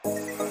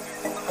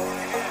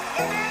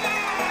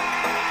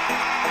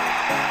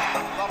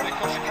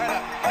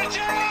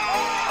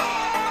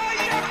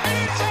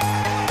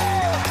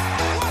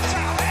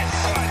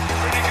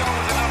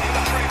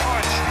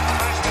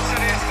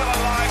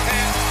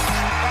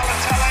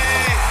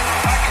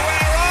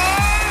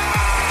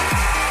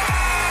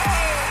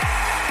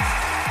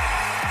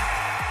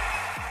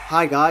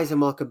Hi guys, and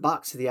welcome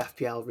back to the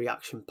FPL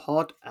Reaction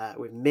Pod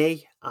with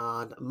me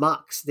and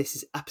Max. This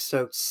is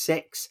episode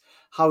 6.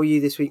 How are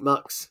you this week,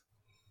 Max?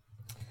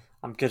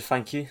 I'm good,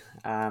 thank you.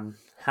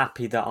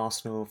 Happy that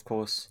Arsenal, of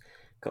course,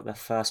 got their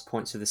first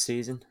points of the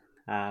season.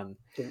 Um,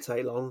 Didn't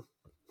take long.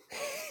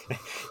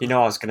 I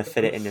was going to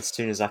fit it in as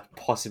soon as I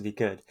possibly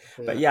could.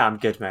 But Yeah, yeah, I'm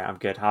good, mate. I'm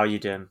good. How are you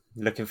doing?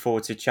 Looking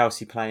forward to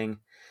Chelsea playing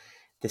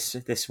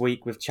this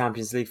week with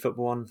Champions League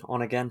football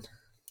on again.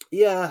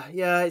 yeah.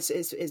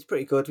 It's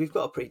pretty good. We've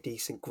got a pretty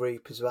decent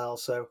group as well.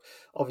 So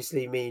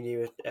obviously, me and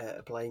you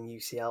are playing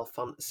UCL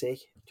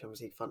Fantasy,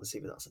 Champions League Fantasy,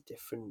 but that's a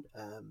different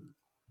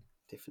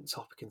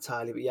topic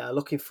entirely. But yeah,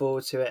 looking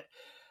forward to it,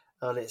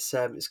 and it's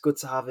good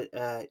to have it.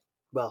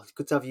 It's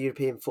good to have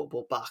European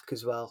football back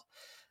as well.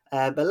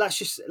 But let's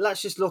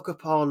just look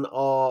upon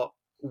our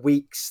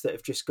weeks that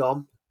have just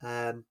gone.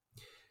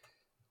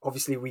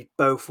 Obviously, we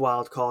both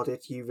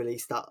wildcarded. You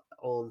released that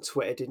on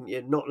Twitter, didn't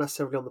you? Not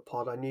necessarily on the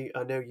pod. I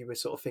know you were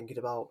sort of thinking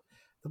about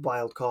the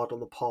wild card on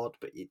the pod,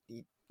 but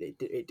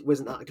it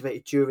wasn't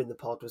activated during the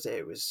pod, was it?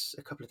 It was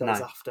a couple of days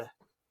No. after.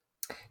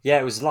 Yeah,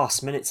 it was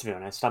last minute, to be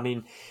honest. I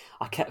mean,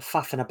 I kept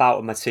faffing about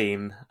with my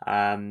team,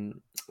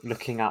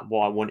 looking at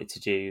what I wanted to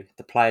do,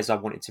 the players I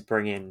wanted to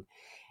bring in,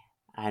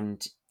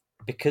 and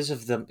because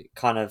of the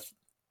kind of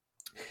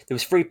there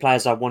was three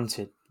players I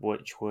wanted,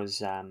 which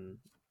was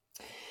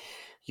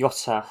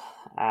Jota.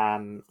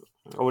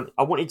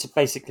 I wanted to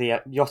basically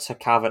Jota,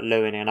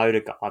 Calvert-Lewin, and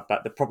Odegaard,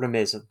 but the problem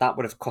is that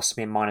would have cost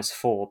me a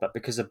 -4. But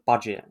because of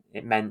budget,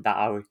 it meant that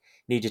I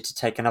needed to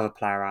take another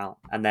player out,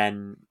 and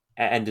then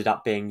it ended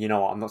up being,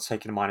 I'm not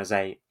taking a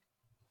 -8,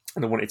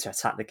 and I wanted to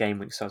attack the game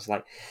week, so I was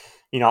like,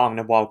 I'm going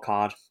to wild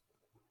card.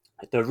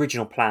 The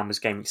original plan was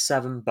game week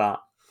 7,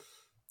 but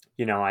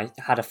I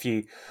had a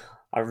few.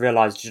 I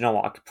realised,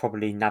 what, I could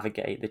probably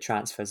navigate the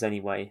transfers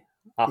anyway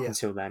up Yeah.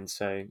 until then.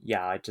 So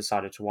yeah, I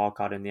decided to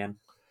wildcard in the end.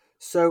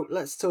 So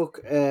let's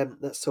talk.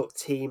 Let's talk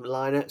team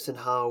lineups and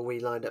how we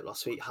lined up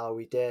last week, how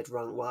we did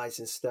rank wise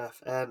and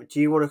stuff. Do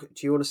you want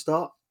to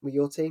start with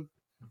your team?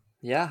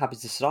 Yeah, happy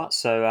to start.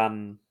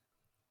 So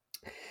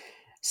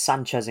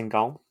Sanchez in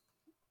goal.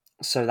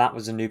 So that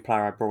was a new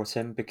player I brought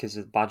in because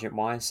of budget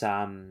wise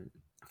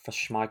for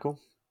Schmeichel.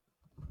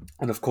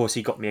 And of course,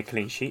 he got me a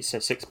clean sheet, so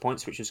 6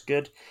 points, which was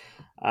good.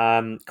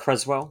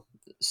 Creswell,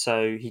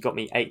 so he got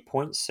me 8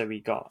 points, so we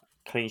got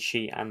clean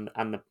sheet and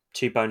the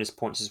 2 bonus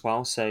points as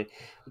well. So,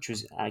 which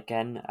was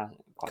again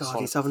quite God,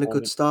 solid he's having a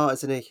good performance. start,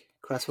 isn't he,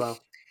 Cresswell?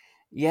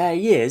 Yeah,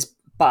 he is,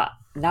 but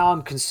now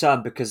I'm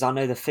concerned because I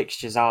know the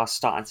fixtures are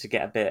starting to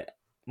get a bit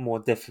more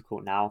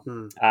difficult now.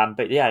 Hmm.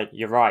 But yeah,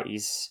 you're right.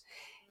 He's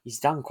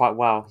done quite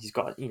well. He's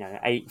got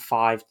 8,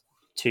 5,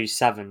 2,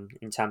 7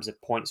 in terms of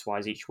points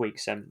wise each week.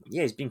 So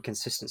yeah, he's been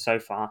consistent so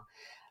far.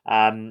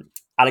 Um,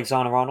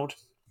 Alexander Arnold,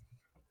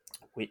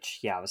 which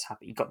yeah, I was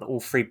happy. He got all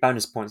 3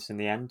 bonus points in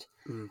the end,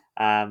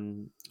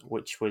 Hmm.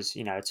 which was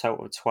a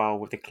total of 12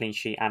 with a clean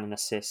sheet and an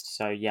assist.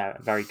 So yeah,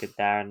 very good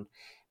there, and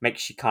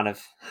makes you kind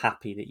of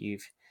happy that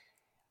you've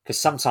because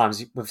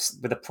sometimes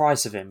with the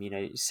price of him,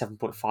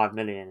 7.5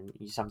 million,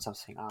 you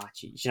sometimes think,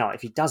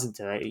 if he doesn't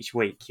do it each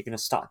week, you're going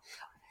to start.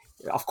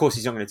 Of course,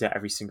 he's not going to do it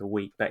every single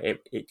week, but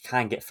it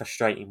can get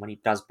frustrating when he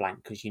does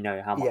blank because you know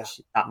how Yeah.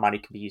 much that money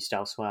can be used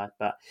elsewhere.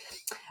 But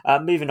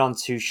moving on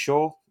to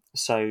Shaw.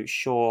 So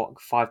Shaw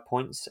 5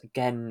 points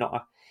again,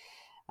 not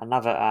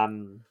another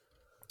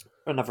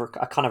another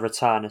a kind of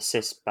return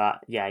assist,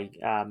 but yeah,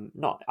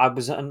 not. I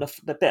was a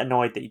bit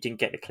annoyed that he didn't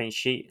get the clean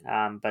sheet,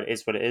 but it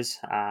is what it is.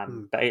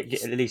 Hmm.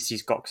 At least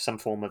he's got some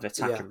form of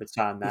attack Yeah, and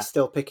return he's there.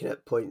 still picking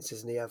up points,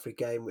 isn't he, every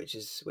game, which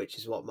is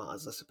what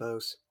matters, I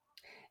suppose.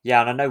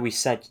 Yeah, and I know we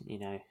said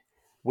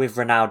with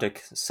Ronaldo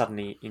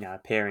suddenly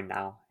appearing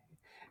now,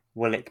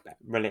 will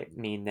it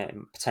mean that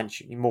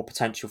more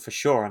potential for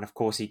sure? And of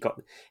course, he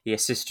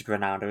assisted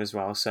Ronaldo as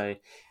well, so.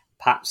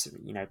 Perhaps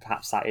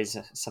that is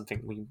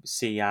something we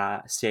see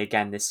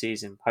again this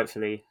season.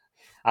 Hopefully,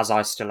 as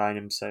I still own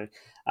him. So,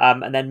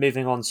 and then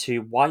moving on to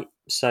White.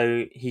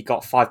 So he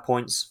got 5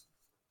 points.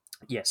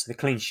 Yes, the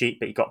clean sheet,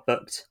 but he got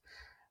booked.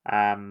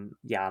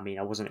 Yeah, I mean,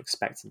 I wasn't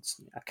expecting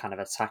a kind of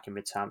attacking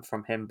return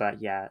from him,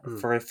 but yeah, Hmm.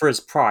 for his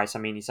price, I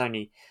mean, he's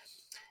only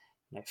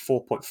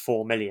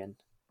 4.4 million,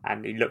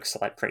 and it looks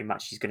like pretty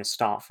much he's going to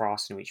start for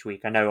Arsenal each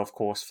week. I know, of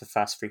course, for the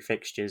first 3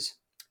 fixtures,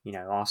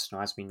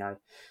 Arsenal, as we know,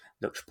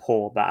 looked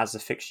poor, but as the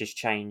fixtures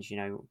change,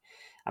 and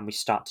we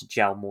start to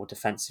gel more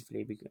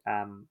defensively,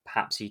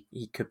 perhaps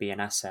he could be an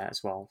asset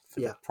as well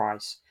for the Yeah,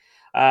 price.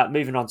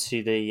 Moving on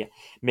to the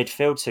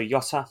midfield, so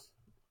Jota,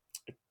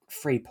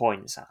 3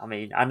 points. I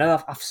mean, I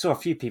know I've saw a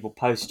few people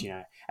post,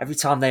 every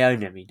time they own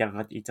him, he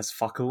does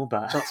fuck all,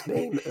 but that's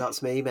me.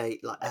 That's me,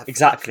 mate.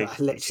 exactly, Like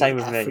literally same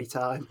with every me.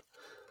 time.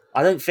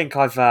 I don't think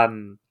I've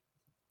to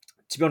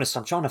be honest,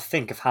 I'm trying to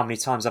think of how many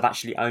times I've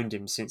actually owned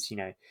him since,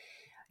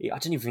 I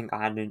don't even think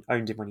I had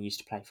owned him when he used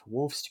to play for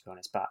Wolves, to be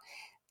honest. But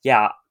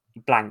yeah,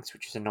 blanked,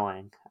 which was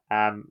annoying.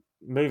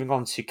 Moving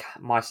on to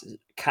my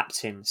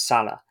captain,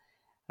 Salah.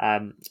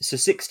 So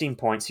 16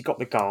 points, he got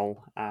the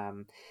goal.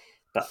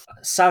 But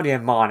Sadio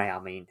Mane, I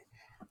mean,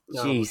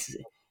 Um, jeez,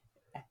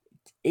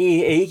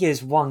 he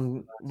is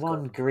one I've got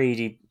him.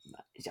 greedy.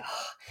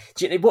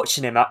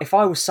 Watching him, if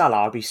I was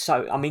Salah, I'd be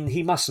so. I mean,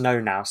 he must know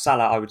now.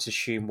 Salah, I would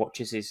assume,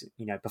 watches his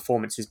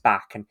performances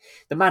back, and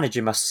the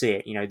manager must see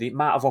it. The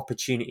amount of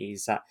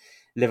opportunities that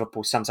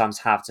Liverpool sometimes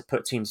have to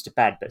put teams to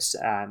bed, but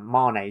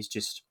Mane is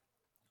just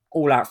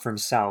all out for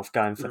himself,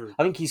 going for. Mm.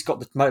 I think he's got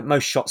the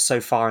most shots so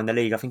far in the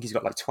league. I think he's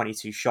got like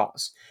 22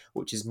 shots,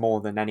 which is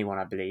more than anyone,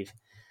 I believe.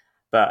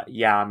 But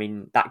yeah, I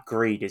mean that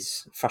greed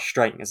is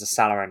frustrating as a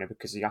Salah owner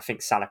because I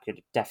think Salah could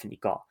have definitely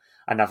got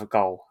another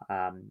goal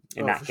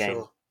in Oh, that for game.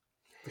 sure,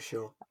 for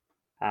sure.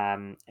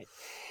 Um,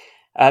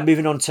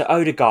 Moving on to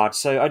Odegaard.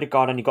 So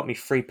Odegaard only got me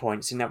 3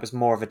 points, and that was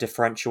more of a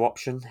differential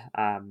option.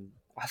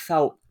 I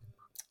felt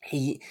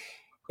he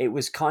it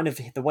was kind of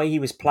the way he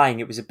was playing.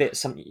 It was a bit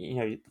some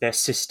their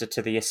sister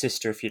to the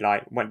assister, if you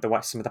like. Went the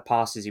way some of the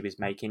passes he was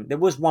making. There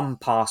was one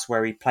pass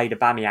where he played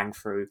Aubameyang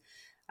through,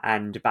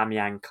 and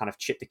Aubameyang kind of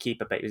chipped the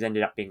keeper, but it was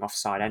ended up being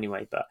offside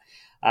anyway. But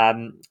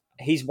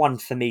he's one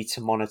for me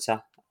to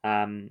monitor.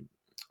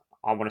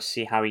 I want to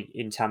see how he,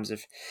 in terms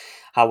of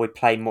how we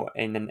play more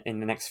in the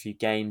next few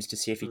games, to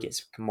see if he Mm.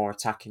 gets more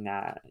attacking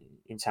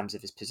in terms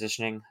of his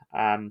positioning.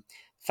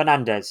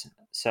 Fernandez,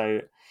 so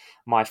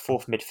my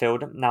fourth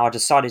midfielder. Now I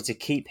decided to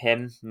keep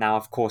him. Now,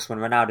 of course, when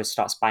Ronaldo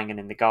starts banging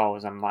in the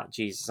goals, I'm like,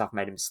 Jesus, I've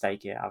made a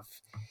mistake here.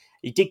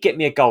 He did get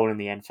me a goal in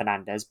the end,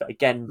 Fernandez, but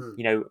again,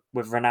 Mm.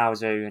 with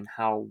Ronaldo and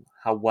how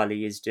well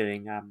he is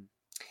doing,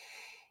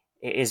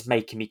 it is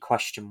making me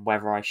question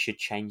whether I should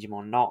change him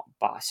or not.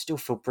 But I still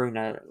feel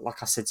Bruno,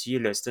 like I said to you,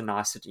 Lewis, didn't I?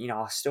 I said,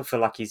 I still feel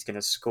like he's going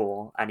to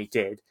score, and he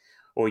did,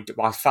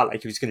 I felt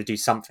like he was going to do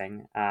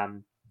something.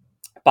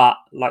 But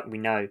like we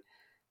know,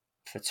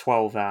 for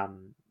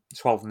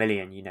 12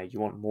 million, you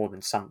want more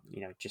than some,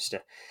 just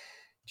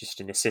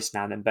an assist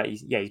now and then. But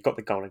he's got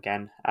the goal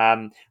again.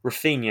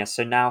 Rafinha,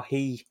 so now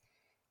he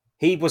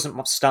wasn't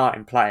my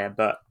starting player,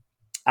 but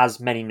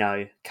as many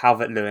know,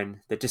 Calvert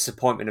Lewin, the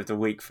disappointment of the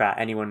week for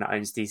anyone that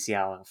owns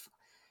DCL. I was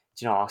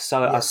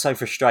Yeah. so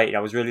frustrated. I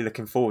was really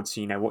looking forward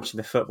to watching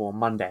the football on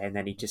Monday, and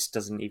then he just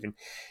doesn't even.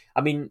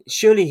 I mean,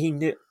 surely he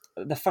knew.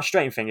 The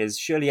frustrating thing is,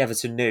 surely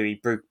Everton knew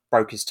he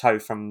broke his toe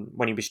from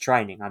when he was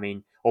training. I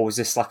mean, or was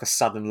this like a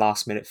sudden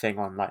last minute thing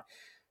on like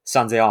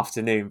Sunday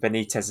afternoon?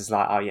 Benitez is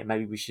like, oh yeah,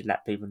 maybe we should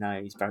let people know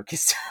he's broke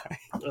his toe.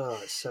 Oh,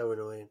 it's so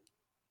annoying.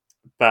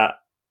 But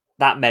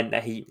that meant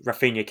that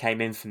Rafinha came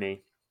in for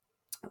me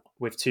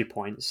with 2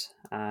 points.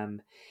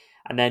 And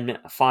then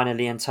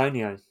finally,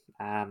 Antonio.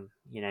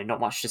 Not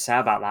much to say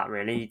about that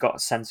really. He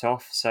got sent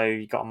off, so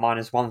you got a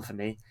 -1 for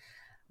me.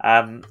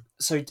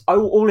 So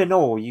all in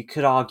all, you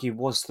could argue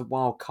was the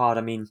wild card.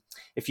 I mean,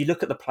 if you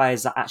look at the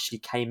players that actually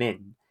came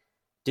in,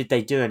 did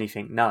they do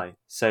anything? No.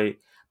 So,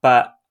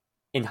 but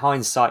in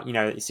hindsight,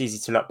 it's easy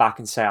to look back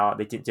and say, oh,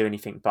 they didn't do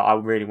anything. But I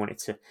really wanted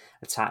to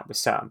attack with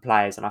certain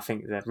players, and I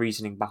think the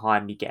reasoning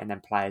behind me getting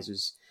them players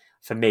was,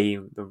 for me,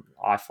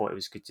 I thought it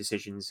was good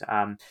decisions.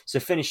 So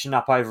finishing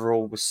up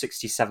overall was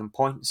 67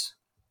 points,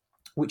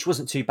 which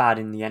wasn't too bad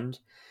in the end.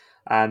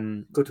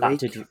 Good That week.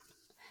 did,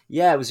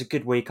 yeah, it was a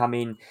good week. I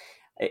mean,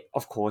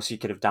 of course, you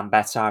could have done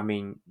better. I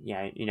mean,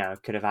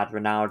 could have had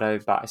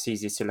Ronaldo, but it's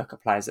easier to look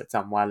at players that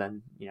done well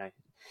and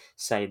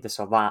say this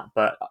or that.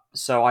 But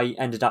so I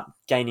ended up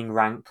gaining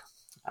rank.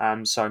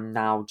 So I'm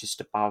now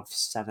just above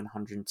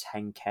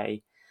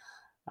 710k.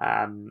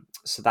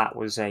 So that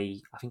was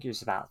I think it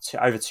was about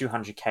over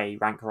 200k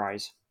rank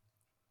rise.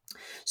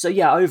 So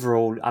yeah,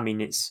 overall, I mean,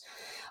 it's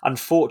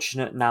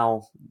unfortunate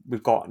now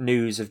we've got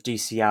news of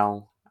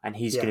DCL and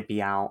he's Yeah, going to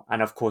be out.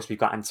 And of course, we've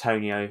got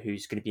Antonio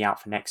who's going to be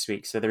out for next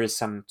week. So there is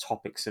some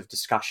topics of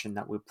discussion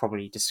that we'll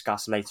probably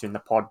discuss later in the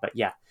pod. But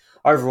yeah,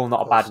 yeah, overall, of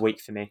not a bad course.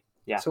 week for me.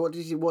 Yeah, So what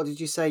did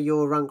you say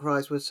your rank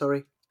rise was?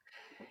 Sorry,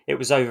 I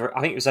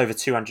think it was over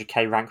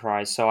 200k rank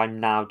rise. So I'm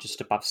now just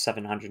above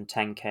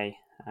 710k.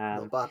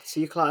 not bad.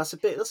 So you class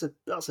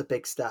that's a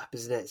big step,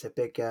 isn't it? It's a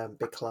big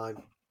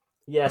climb.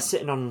 Yeah,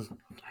 sitting on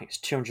I think it's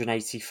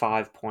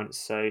 285 points.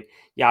 So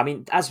yeah, I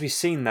mean, as we've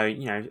seen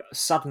though,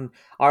 sudden.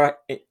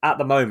 At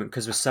the moment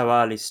because we're so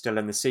early still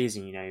in the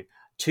season,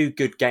 two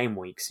good game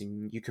weeks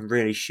and you can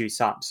really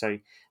shoot up. So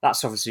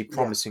that's obviously Yeah,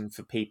 promising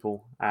for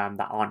people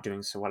that aren't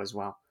doing so well as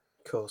well.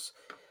 of course.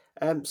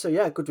 So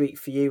yeah, good week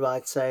for you,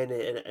 I'd say, and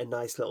a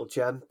nice little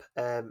jump.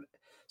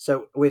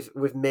 So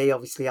with me,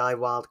 obviously, I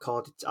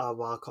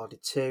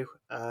wildcarded too.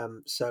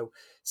 So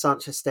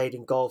Sanchez stayed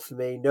in goal for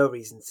me. No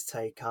reason to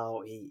take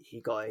out. He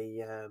got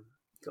a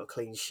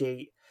clean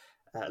sheet.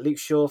 Luke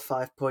Shaw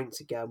 5 points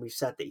again. We've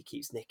said that he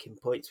keeps nicking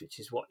points, which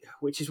is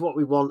what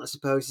we want, I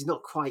suppose. He's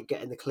not quite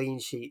getting the clean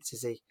sheets,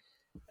 is he?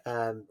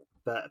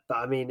 But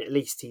I mean, at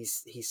least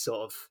he's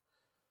sort of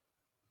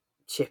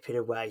chipping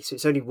away. So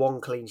it's only one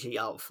clean sheet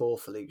out of four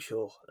for Luke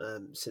Shaw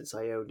since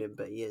I owned him,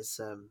 but he is.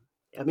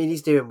 I mean,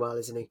 he's doing well,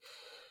 isn't he?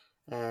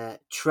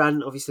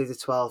 Trent, obviously, the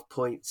 12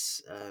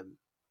 points.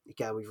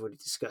 Again, we've already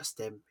discussed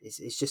him.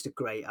 He's just a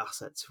great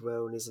asset to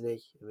own, isn't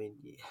he? I mean,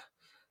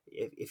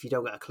 if you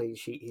don't get a clean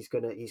sheet, he's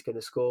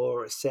gonna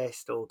score or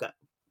assist or get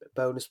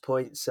bonus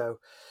points. So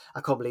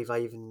I can't believe I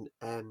even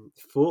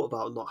thought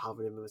about not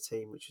having him in my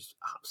team, which is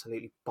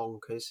absolutely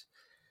bonkers.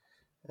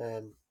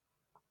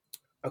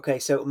 Okay,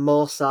 so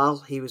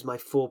Marçal, he was my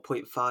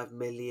 £4.5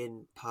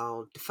 million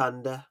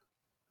defender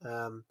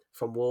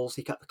from Wolves.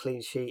 He kept the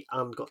clean sheet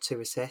and got 2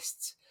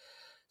 assists.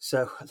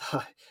 So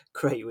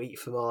great week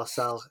for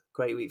Marçal.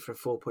 Great week for a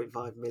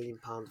 £4.5 million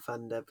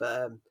defender.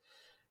 But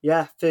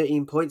yeah,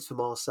 13 points for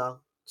Marçal.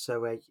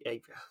 So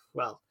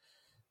well,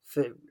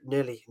 for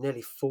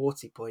nearly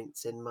 40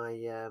 points in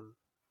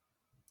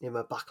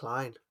my back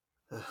line,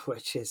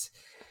 which is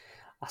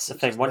That's the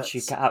thing. Once you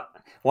nuts. get up,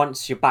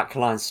 once your back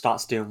line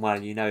starts doing well,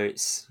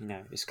 it's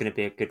going to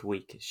be a good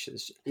week. It's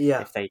just,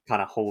 Yeah, if they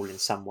kind of haul in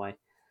some way.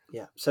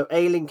 yeah. So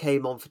Ayling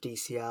came on for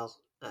DCL,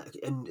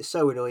 and it's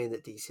so annoying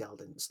that DCL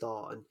didn't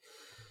start. And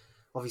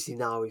obviously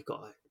now we've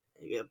got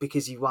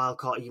because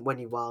when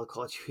you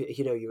wildcard,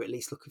 you're at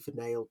least looking for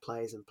nailed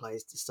players and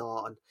players to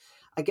start. And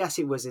I guess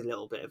it was a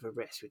little bit of a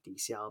risk with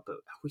DCL, but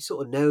we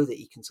sort of know that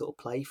he can sort of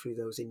play through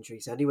those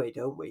injuries anyway,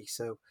 don't we?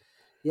 So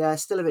yeah,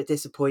 still a bit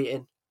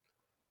disappointing.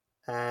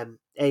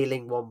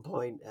 Ayling 1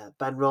 point.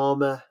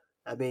 Benrahma,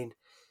 I mean,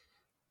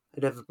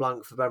 another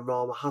blank for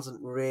Benrahma.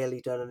 Hasn't really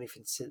done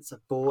anything since I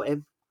bought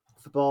him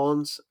for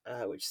Barnes,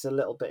 which is a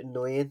little bit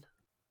annoying.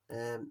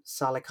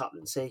 Salah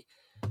captaincy.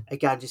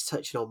 Again, just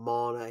touching on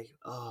Mane.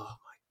 Oh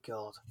my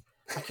god.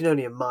 I can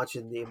only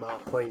imagine the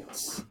amount of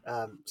points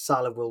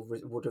Salah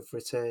would have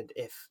returned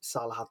if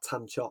Salah had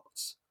 10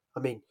 shots. I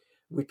mean,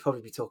 we'd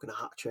probably be talking a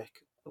hat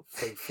trick of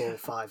 3, 4,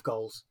 5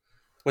 goals.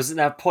 Wasn't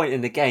there a point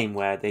in the game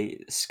where the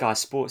Sky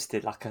Sports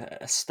did like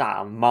a stat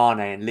on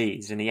Mane and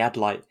Leeds, and he had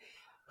Had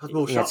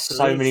more shots than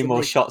so Leeds, many didn't more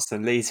he? shots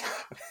than Leeds?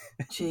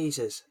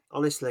 Jesus,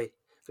 honestly.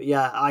 But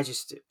yeah, I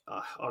just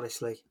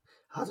honestly,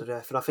 I don't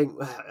know. And I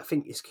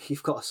think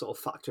you've got to sort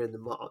of factor in the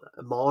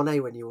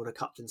Mane when you want to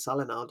captain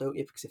Salah now, don't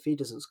you? Because if he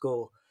doesn't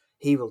score,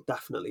 he will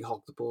definitely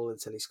hog the ball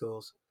until he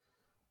scores.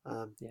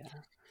 Um, Yeah.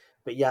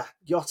 but yeah,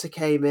 Jota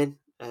came in,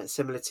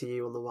 similar to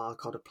you on the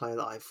wildcard, a player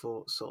that I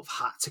thought sort of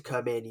had to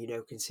come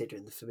in,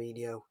 considering the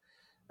Firmino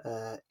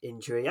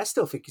injury. I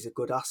still think he's a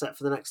good asset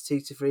for the next 2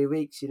 to 3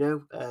 weeks,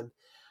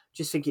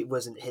 just think it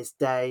wasn't his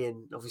day,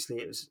 and obviously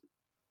it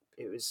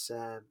was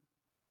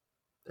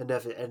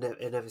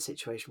another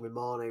situation with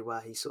Mane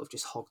where he sort of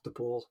just hogged the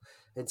ball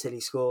until he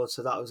scored,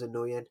 so that was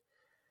annoying.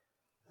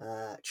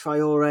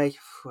 Traore,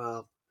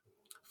 well,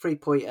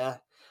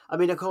 3-pointer. I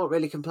mean, I can't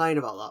really complain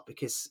about that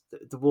because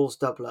the Wolves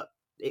double up,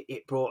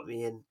 it brought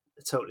me in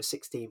a total of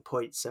 16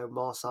 points. So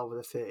Marçal with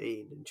a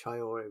 13 and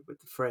Traore with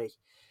the 3.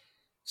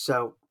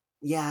 So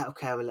yeah,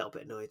 okay, I'm a little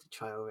bit annoyed that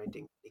Traore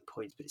didn't get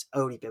points, but it's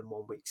only been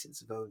 1 week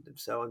since I've owned them,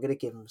 so I'm going to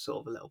give him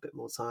sort of a little bit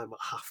more time. I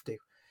have to.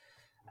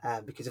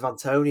 Because of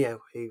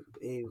Antonio,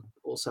 who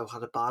also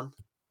had a ban.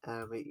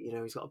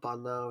 He's got a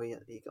ban now.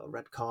 He got a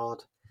red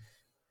card.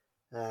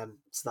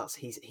 So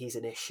he's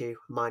an issue.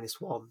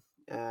 -1.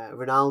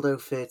 Ronaldo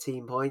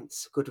 13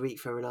 points. Good week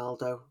for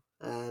Ronaldo.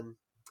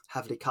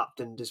 Heavily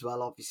captained as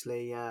well.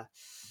 Obviously, I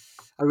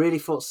really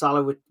thought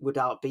Salah would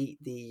outbeat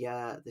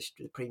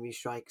the premium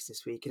strikers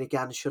this week, and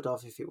again should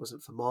have if it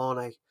wasn't for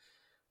Mane.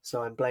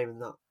 So I'm blaming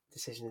that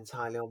decision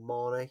entirely on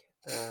Mane.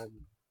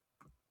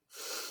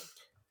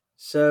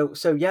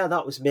 So yeah,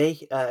 that was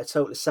me. A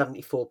total of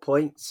 74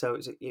 points. So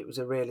it was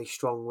a really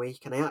strong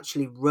week, and I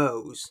actually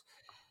rose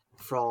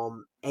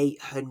from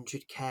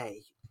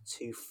 800k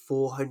to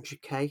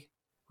 400k,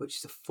 which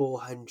is a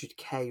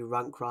 400k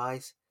rank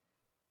rise.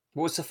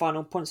 What was the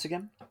final points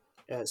again?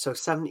 So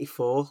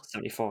 74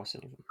 74.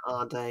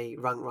 and a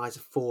rank rise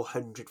of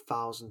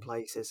 400,000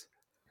 places,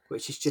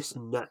 which is just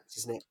nuts,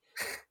 isn't it?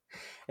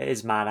 It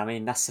is mad. I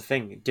mean, that's the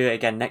thing. Do it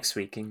again next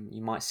week, and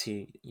you might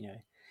see,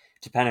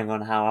 depending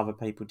on how other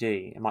people do,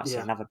 you might see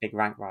Yeah. another big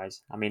rank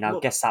rise. I mean, I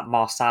Well, guess that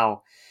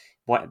Marcel,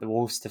 the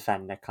Wolves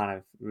defender, kind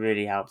of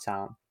really helped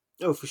out.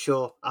 oh, for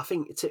sure. I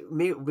think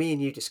me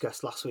and you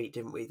discussed last week,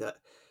 didn't we, that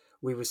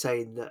we were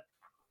saying that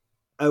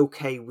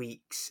okay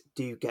weeks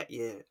do get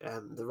you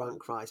the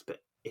rank rise,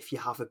 but if you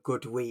have a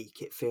good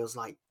week, it feels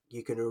like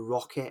you're going to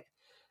rock it,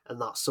 and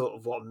that's sort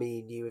of what me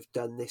and you have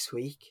done this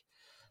week.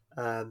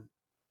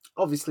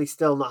 Obviously,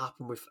 still not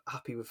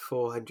happy with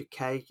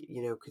 400k.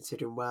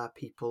 Considering where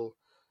people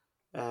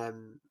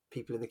in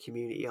the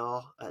community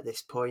are at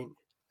this point.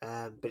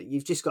 But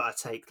you've just got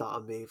to take that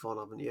and move on,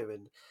 haven't you?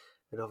 And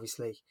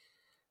obviously,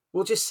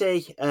 we'll just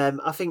see.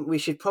 I think we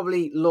should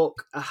probably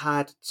look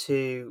ahead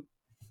to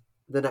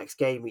the next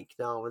game week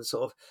now and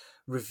sort of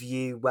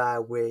review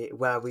where we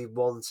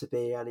want to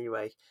be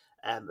anyway.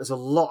 There's a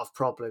lot of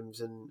problems,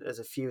 and there's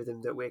a few of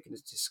them that we're going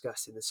to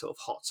discuss in the sort of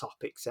hot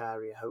topics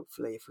area,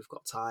 hopefully, if we've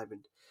got time.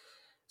 And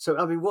so,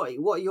 I mean, what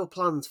are your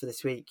plans for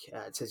this week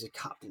in terms of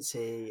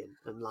captaincy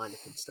and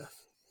lineup and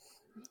stuff?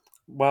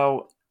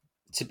 Well,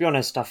 to be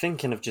honest, I'm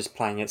thinking of just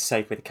playing it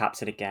safe with the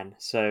captain again.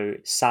 So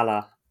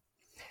Salah,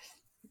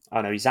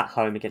 I know he's at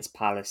home against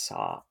Palace.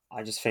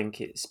 I just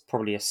think it's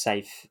probably a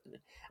safe.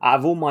 Out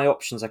of all my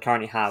options I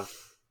currently have,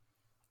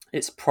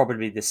 it's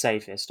probably the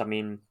safest. I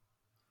mean,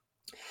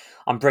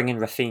 I'm bringing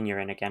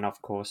Rafinha in again,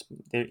 of course.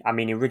 I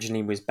mean, he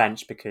originally was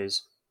benched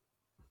because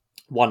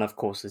one, of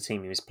course, the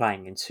team he was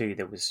playing, and two,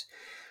 there was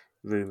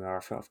rumour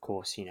of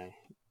course,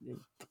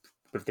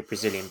 with the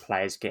Brazilian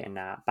players getting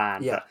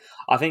banned. Yeah,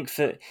 But I think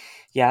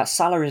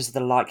Salah is the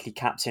likely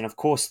captain. Of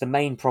course, the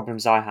main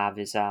problems I have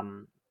is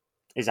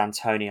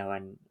Antonio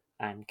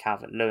and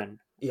Calvert Lewin.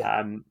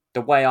 yeah,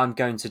 The way I'm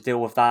going to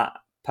deal with that,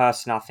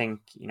 personally, I think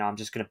I'm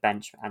just going to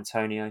bench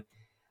Antonio.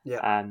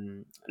 yeah,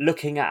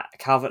 Looking at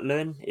Calvert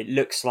Lewin, it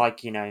looks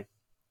like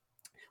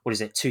what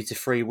is it, 2 to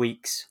 3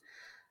 weeks,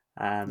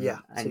 yeah.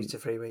 Two and to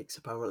 3 weeks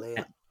apparently.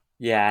 Yeah,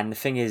 yeah, and the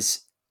thing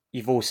is,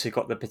 you've also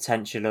got the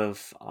potential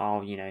of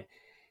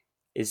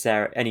is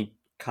there any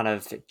kind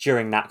of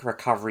during that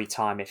recovery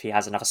time if he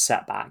has another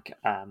setback?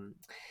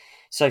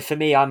 So for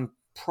me, I'm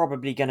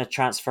probably going to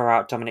transfer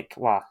out Dominic.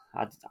 Well,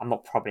 I'm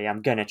not probably.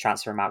 I'm going to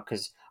transfer him out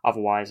because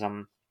otherwise,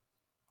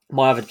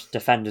 my other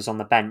defenders on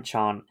the bench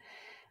aren't.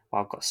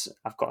 Well,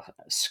 I've got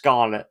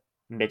Scarlett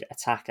mid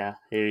attacker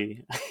who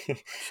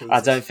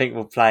I don't Jesus. think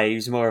will play.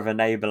 He's more of an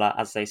enabler,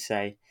 as they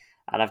say,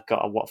 and I've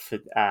got a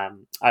Watford,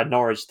 a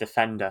Norwich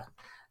defender.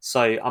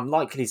 So I'm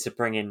likely to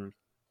bring in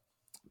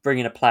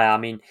a player. I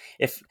mean,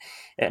 if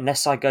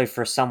unless I go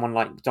for someone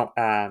like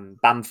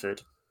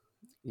Bamford,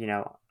 you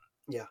know,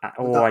 Yeah.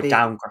 or I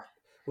downgrade.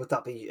 Would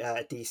that be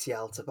a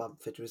DCL to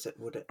Bamford? Was it?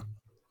 Would it?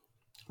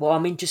 Well, I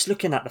mean, just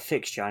looking at the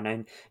fixture, I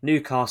know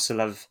Newcastle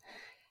have,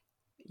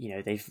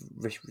 they've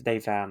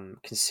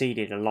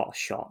conceded a lot of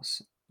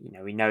shots.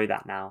 We know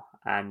that now,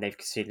 and they've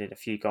conceded a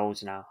few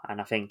goals now.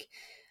 And I think,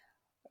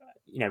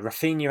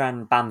 Rafinha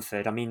and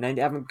Bamford. I mean, they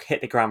haven't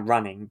hit the ground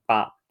running,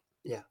 but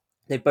Yeah.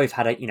 they've both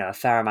had a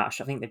fair amount of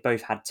shots. I think they've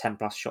both had 10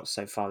 plus shots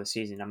so far this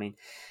season. I mean,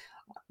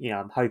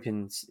 I'm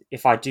hoping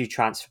if I do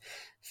transfer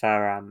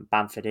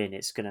Bamford in,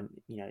 it's gonna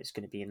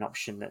be an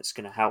option that's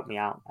gonna help me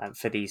out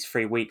for these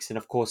 3 weeks. And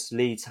of course,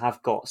 Leeds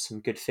have got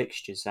some good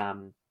fixtures.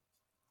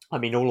 I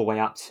mean, all the way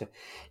up to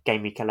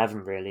game week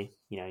 11, really.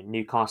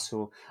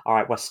 Newcastle, all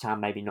right, West Ham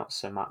maybe not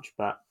so much,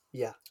 but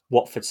Yeah.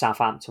 Watford,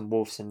 Southampton,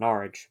 Wolves, and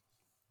Norwich.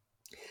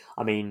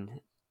 I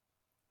mean,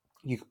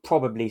 you could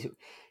probably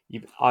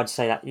I'd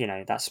say that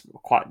that's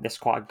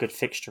quite a good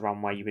fixture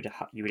run where you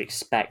would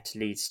expect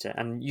Leeds to,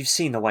 and you've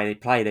seen the way they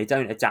play. They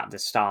don't adapt the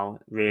style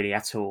really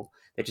at all.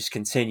 They just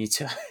continue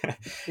to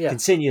Yeah.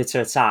 continue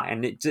to attack,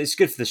 and it's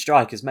good for the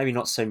strikers. Maybe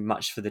not so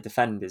much for the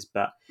defenders,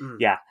 but Mm.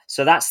 yeah.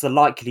 So that's the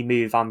likely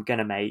move I'm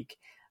gonna make.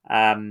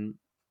 Um,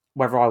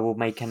 Whether I will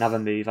make another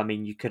move, I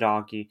mean, you could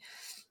argue,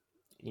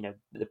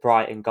 the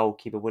Brighton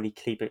goalkeeper, will he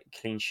keep a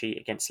clean sheet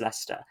against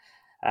Leicester?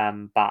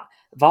 But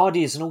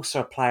Vardy is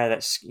also a player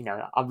that's,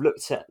 I've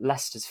looked at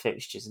Leicester's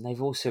fixtures and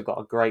they've also got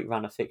a great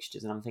run of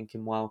fixtures. And I'm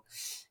thinking, well,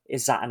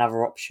 is that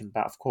another option?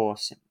 But of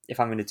course, if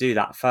I'm going to do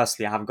that,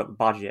 firstly, I haven't got the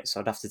budget, so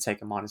I'd have to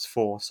take a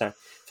 -4. So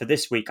for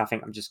this week, I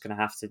think I'm just going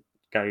to have to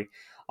go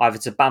either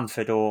to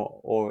Bamford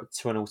or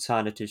to an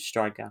alternative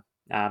striker.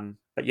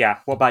 But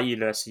yeah, what about you,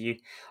 Lewis?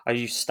 Are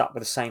you stuck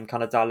with the same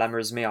kind of dilemma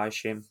as me, I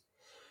assume?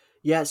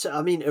 Yeah, so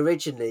I mean,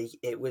 originally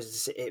it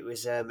was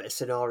a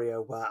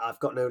scenario where I've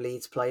got no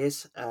Leeds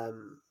players.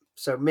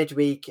 So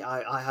midweek,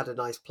 I had a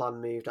nice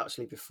plan moved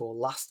actually before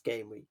last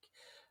game week,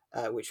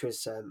 which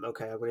was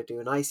okay. I'm going to do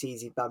a nice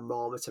easy Ben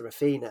Rama to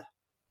Rafina,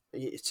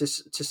 to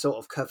sort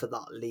of cover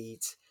that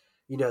Leeds,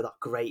 that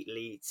great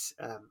Leeds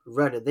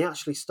run, and they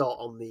actually start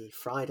on the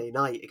Friday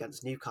night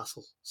against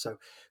Newcastle. So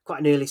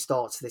quite an early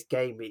start to this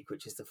game week,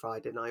 which is the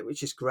Friday night,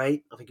 which is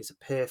great. I think it's a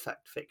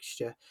perfect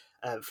fixture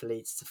for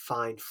Leeds to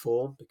find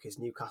form because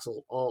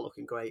Newcastle aren't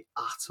looking great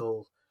at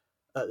all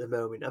at the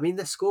moment. I mean,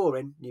 they're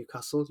scoring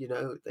Newcastle.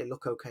 They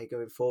look okay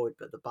going forward,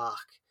 but the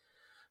back,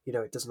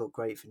 it doesn't look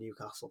great for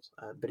Newcastle.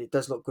 But it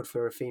does look good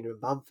for Rafinha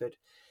and Bamford.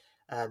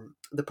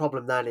 The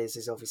problem then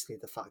is obviously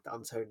the fact that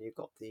Antonio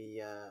got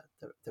the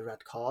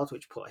red card,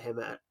 which put him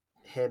at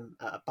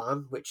a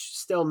ban, which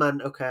still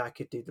meant okay, I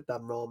could do the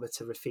Ben Rama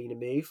to Rafinha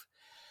move,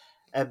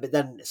 but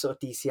then sort of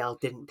DCL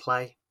didn't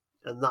play,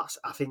 and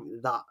I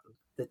think that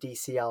the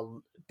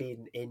DCL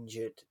being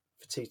injured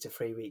for 2 to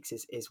 3 weeks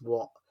is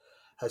what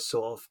has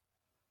sort of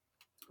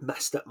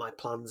messed up my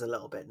plans a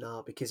little bit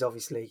now because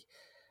obviously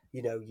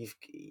you've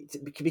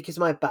because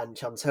my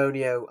bench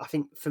Antonio, I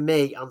think for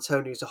me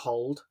Antonio's a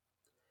hold.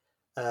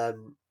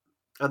 um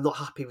I'm not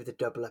happy with the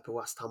double up at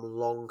West Ham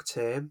long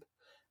term,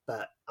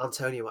 but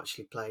Antonio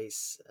actually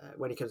plays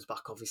when he comes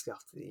back. Obviously,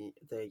 after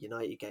the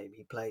United game,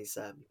 he plays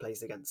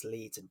against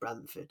Leeds and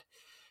Brentford,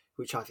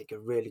 which I think are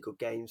really good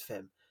games for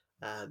him.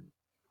 Um,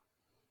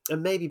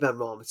 and maybe Ben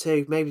Rama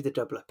too. Maybe the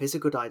double up is a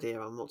good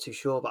idea. I'm not too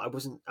sure, but I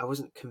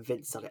wasn't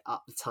convinced at it at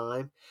the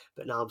time.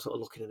 But now I'm sort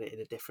of looking at it in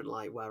a different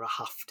light, where I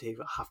have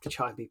to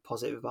try and be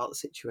positive about the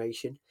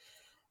situation.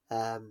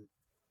 Um,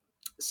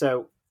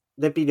 so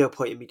there'd be no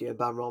point in me doing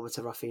Ben Rama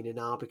to Rafinha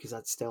now because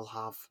I'd still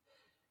have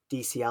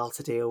DCL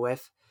to deal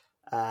with.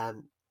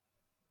 Um,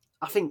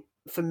 I think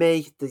for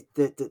me,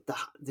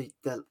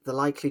 the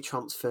likely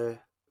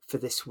transfer for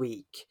this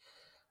week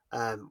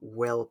um,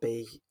 will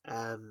be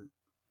um,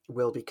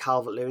 will be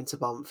Calvert Lewin to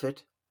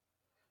Bamford,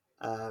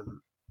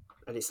 um,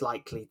 and it's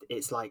likely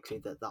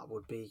that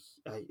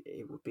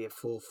it would be a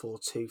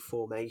 4-4-2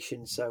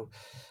 formation. So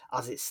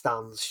as it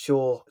stands,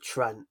 Shaw,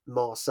 Trent,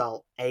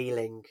 Marcel,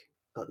 Ayling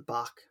at the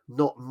back.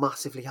 Not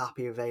massively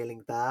happy with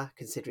Ayling there,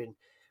 considering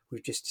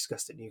we've just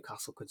discussed that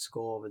Newcastle could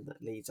score and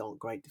that Leeds aren't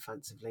great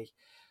defensively.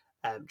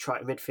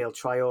 Midfield,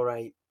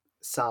 Traore,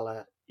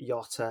 Salah,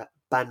 Jota,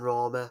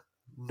 Benrahma.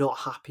 Not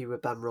happy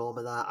with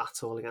Benrahma there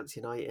at all against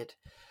United.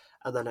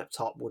 And then up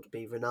top would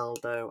be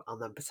Ronaldo,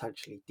 and then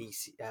potentially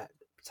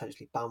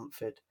potentially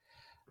Bamford.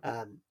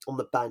 On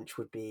the bench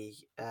would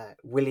be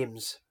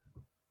Williams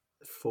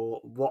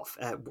for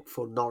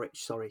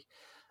Norwich. Sorry,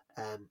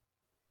 and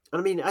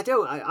I mean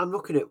I'm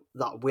looking at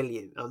that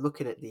William. I'm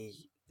looking at the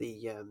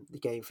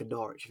game for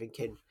Norwich,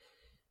 thinking,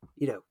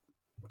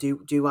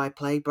 do I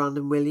play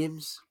Brandon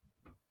Williams?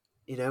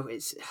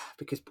 It's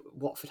because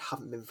Watford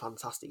haven't been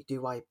fantastic.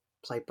 Do I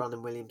play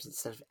Brandon Williams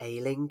instead of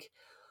Ayling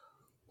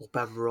or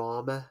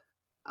Benrahma?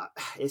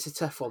 It's a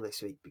tough one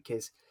this week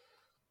because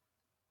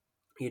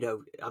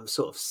I'm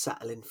sort of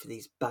settling for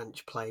these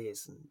bench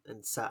players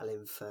and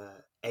settling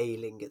for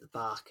Ayling at the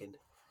back, and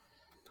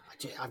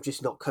I'm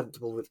just not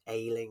comfortable with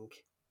Ayling.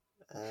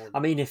 I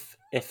mean,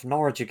 if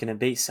Norwich are going to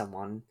beat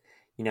someone,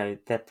 they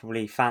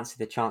probably fancy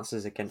the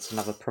chances against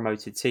another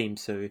promoted team.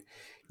 So,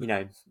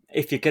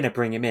 if you're going to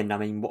bring him in, I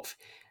mean,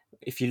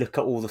 if you look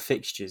at all the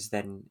fixtures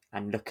then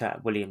and look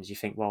at Williams, you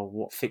think, well,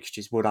 what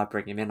fixtures would I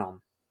bring him in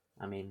on?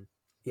 I mean,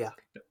 yeah,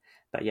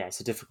 but yeah, it's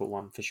a difficult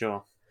one for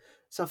sure.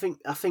 So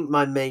I think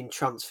my main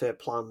transfer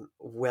plan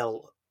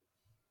will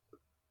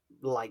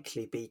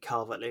likely be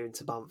Calvert-Lewin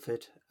to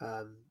Bamford.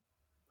 I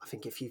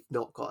think if you've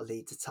not got a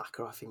Leeds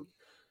attacker, I think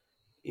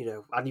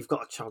and you've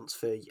got a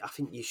transfer, I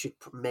think you should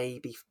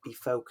maybe be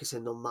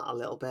focusing on that a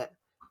little bit.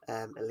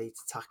 A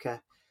Leeds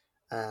attacker,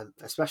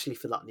 especially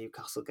for that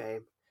Newcastle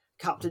game.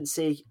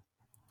 Captaincy,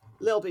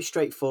 a little bit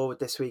straightforward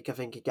this week, I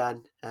think.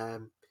 Again,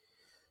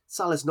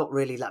 Salah's not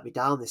really let me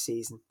down this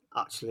season,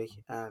 actually,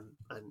 and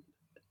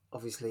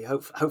obviously,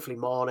 hopefully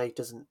Mane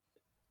doesn't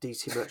do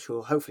too much,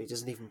 or hopefully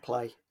doesn't even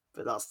play.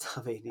 But that's,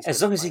 I mean, he's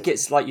As long as he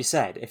gets, like you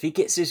said, if he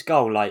gets his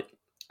goal like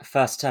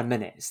first 10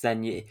 minutes,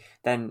 then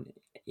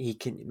he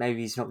can.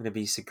 Maybe he's not going to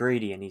be so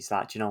greedy, and he's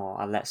like, do you know what?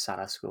 I'll let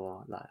Salah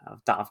score. Like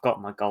I've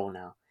got my goal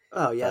now.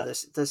 Oh yeah,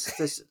 But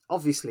there's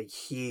obviously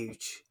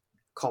huge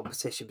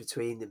competition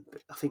between them.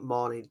 But I think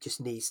Mane just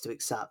needs to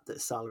accept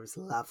that Salah is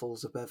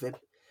levels above him,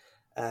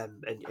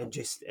 and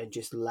just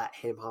let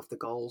him have the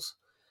goals.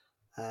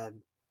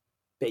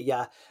 But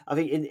yeah, I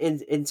think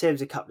in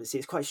terms of captaincy,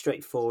 it's quite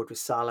straightforward with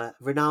Salah.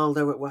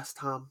 Ronaldo at West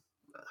Ham,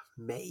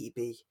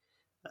 maybe.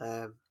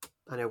 I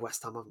know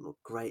West Ham haven't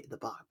looked great at the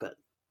back, but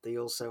they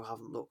also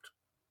haven't looked,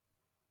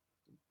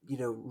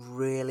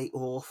 really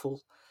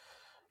awful.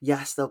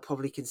 Yes, they'll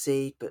probably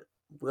concede, but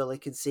will they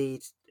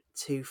concede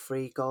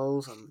 2-3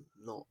 goals? I'm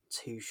not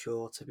too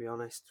sure, to be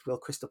honest. Will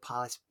Crystal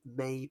Palace?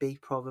 Maybe,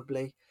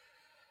 probably.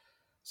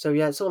 So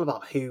yeah, it's all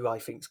about who I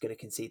think is going to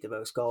concede the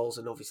most goals,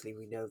 and obviously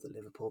we know that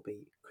Liverpool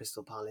beat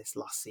Crystal Palace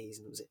last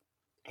season. Was it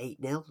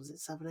 8-0? Was it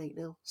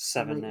 7-8-0?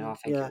 7-0, I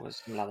think Yeah, it was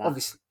something like that.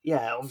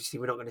 Obviously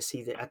we're not going to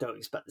see that. I don't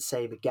expect the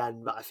same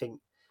again, but I think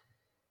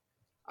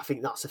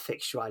that's a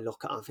fixture I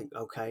look at and think,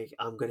 okay,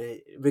 I'm going to,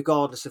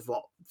 regardless of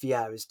what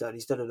Vieira's done,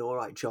 he's done an all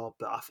right job,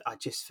 but I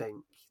just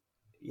think,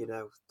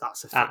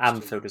 that's a fixture. At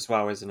Anfield as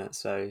well, isn't it?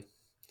 So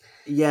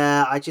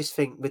yeah, I just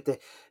think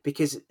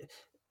because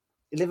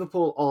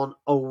Liverpool aren't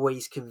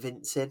always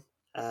convincing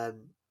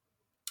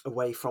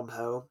away from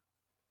home.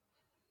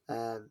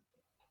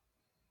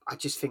 I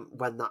just think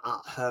when they're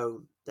at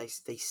home, they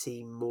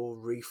seem more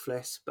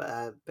ruthless.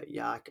 But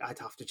yeah, I'd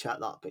have to check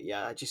that. But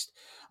yeah, I just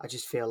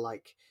feel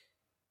like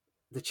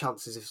the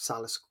chances of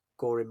Salah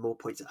scoring more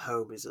points at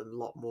home is a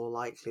lot more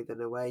likely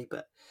than away.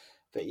 But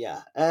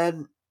yeah,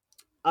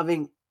 I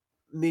mean,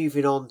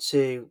 moving on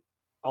to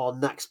our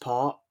next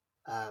part,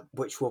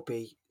 which will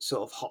be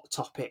sort of hot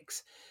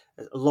topics.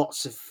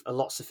 Lots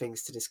of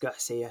things to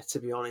discuss here. To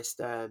be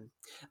honest,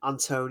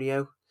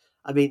 Antonio.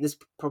 I mean, there's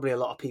probably a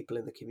lot of people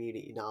in the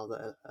community now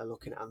that are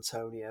looking at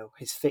Antonio,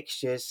 his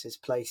fixtures, his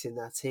place in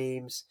their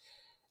teams,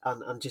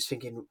 and just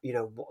thinking,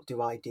 what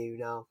do I do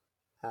now?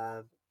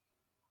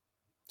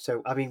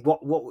 So, I mean,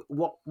 what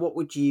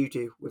would you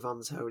do with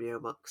Antonio,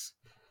 Max?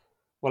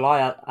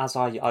 well, as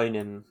I own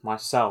him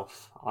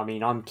myself, I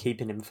mean, I'm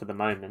keeping him for the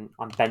moment.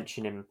 I'm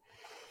benching him,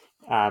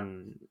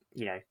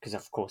 because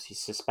of course he's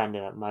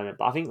suspended at the moment.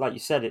 But I think, like you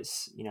said,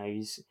 it's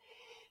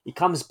he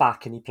comes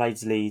back and he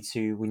plays Leeds,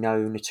 who we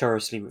know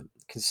notoriously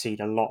concede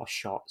a lot of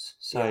shots.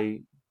 So Yeah.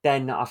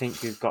 then I think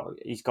he's got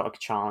a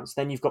chance.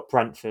 Then you've got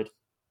Brentford.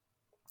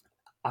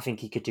 I think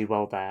he could do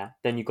well there.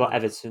 Then you've got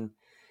Everton.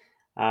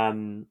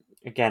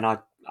 Again,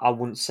 I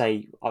wouldn't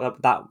say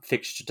that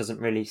fixture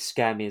doesn't really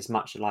scare me as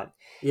much.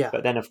 Yeah.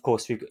 But then of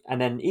course and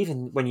then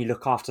even when you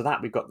look after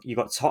that, you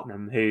got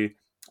Tottenham, who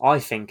I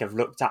think have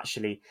looked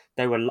actually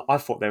I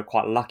thought they were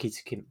quite lucky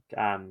to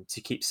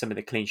keep some of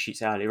the clean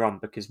sheets earlier on,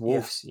 because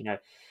Wolves,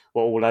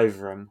 were all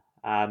over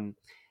them.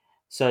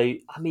 So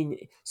I mean,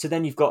 so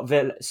then you've got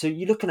Villa. So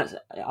you're looking at.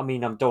 I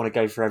mean, I don't want to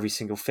go for every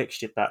single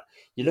fixture, but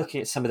you're Yeah. looking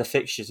at some of the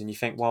fixtures and you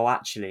think, well,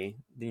 actually,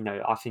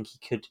 I think he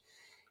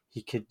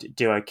could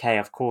do okay.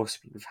 Of course,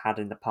 we've had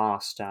in the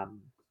past,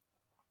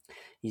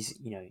 he's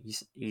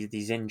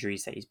these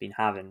injuries that he's been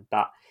having.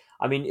 But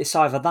I mean, it's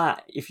either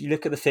that. If you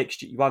look at the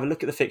fixture, you either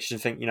look at the fixture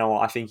and think, you know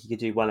what, I think he could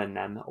do well in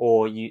them,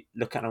 or you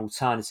look at an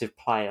alternative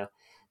player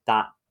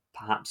that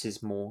perhaps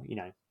is more,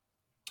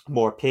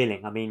 more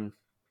appealing. I mean,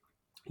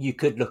 you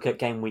could look at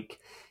game week,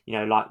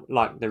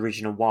 like the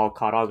original wild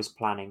card I was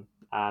planning,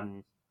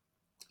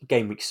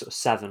 game week sort of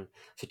 7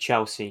 for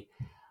Chelsea,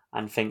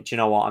 and think, do you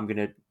know what, I'm going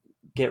to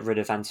get rid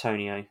of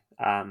Antonio,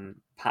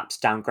 perhaps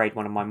downgrade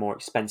one of my more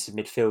expensive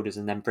midfielders,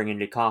 and then bring in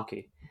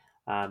Lukaku.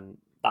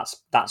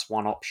 That's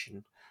one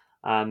option,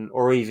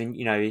 or even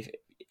if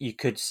you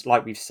could,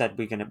 like we've said,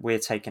 we're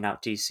taking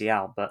out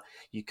DCL, but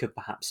you could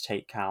perhaps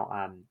take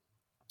out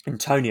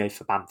Antonio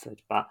for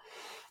Bamford. But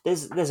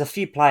there's a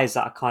few players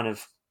that are kind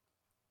of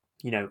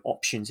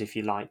options, if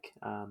you like.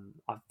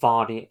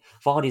 Vardy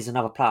is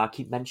another player I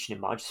keep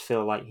mentioning, but I just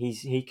feel like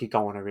he could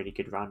go on a really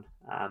good run.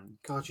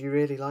 God, you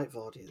really like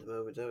Vardy at the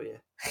moment, don't you?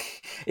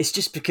 It's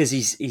just because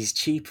he's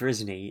cheaper,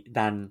 isn't he,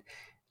 than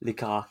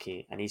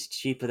Lukaku, and he's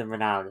cheaper than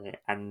Ronaldo.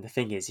 And the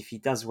thing is, if he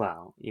does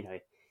well,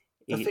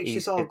 The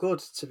fixtures are good,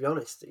 to be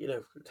honest.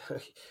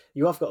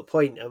 You have got a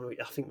point, and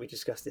I think we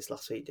discussed this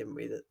last week, didn't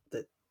we?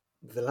 That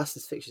the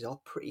Leicester's fixtures are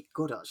pretty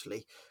good,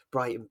 actually.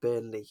 Brighton,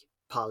 Burnley,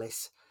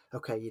 Palace,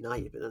 okay,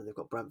 United, but then they've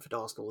got Brentford,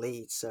 Arsenal,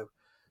 Leeds. So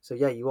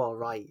yeah, you are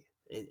right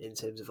in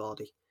terms of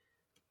Vardy.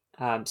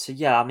 So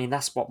yeah, I mean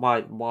that's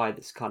why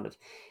this kind of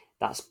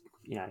that's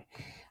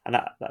and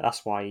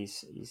that's why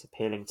he's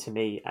appealing to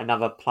me.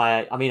 Another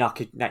player, I mean, I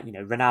could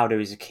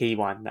Ronaldo is a key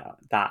one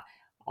that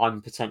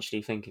I'm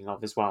potentially thinking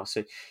of as well.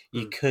 So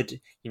you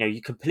could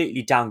you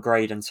completely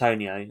downgrade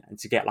Antonio and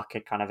to get like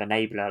a kind of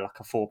enabler like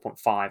a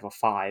 4.5 or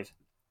 5,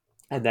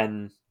 and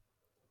then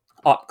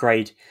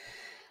upgrade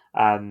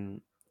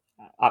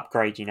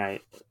upgrade.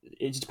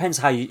 It depends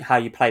how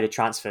you play the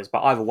transfers,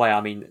 but either way,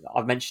 I mean,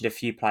 I've mentioned a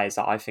few players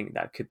that I think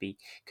that could be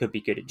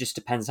good. It just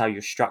depends how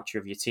your structure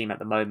of your team at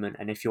the moment,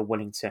 and if you're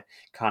willing to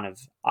kind of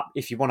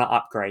if you want to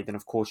upgrade, then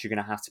of course you're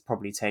going to have to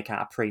probably take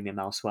out a premium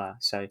elsewhere.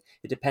 So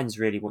it depends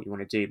really what you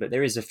want to do, but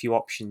there is a few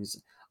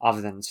options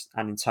other than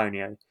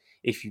Antonio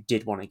if you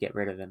did want to get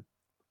rid of him.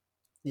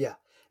 Yeah,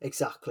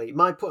 exactly.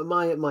 My point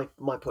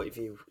of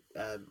view,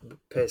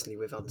 personally,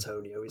 with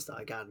Antonio is that,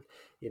 again,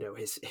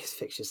 his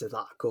fixtures are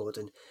that good,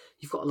 and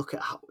you've got to look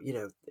at how,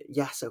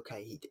 yes,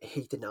 okay,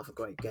 he didn't have a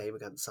great game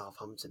against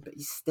Southampton, but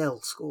he still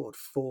scored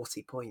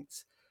 40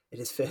 points in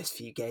his first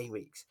few game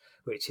weeks,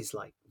 which is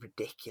like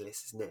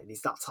ridiculous, isn't it? And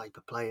he's that type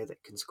of player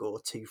that can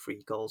score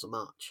 2-3 goals a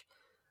match,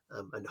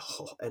 and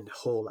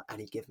haul at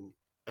any given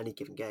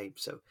game.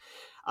 So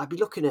I'd be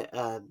looking at.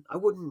 I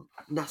wouldn't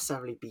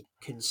necessarily be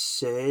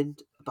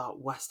concerned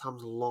about West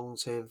Ham's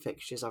long-term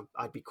fixtures.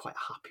 I'd be quite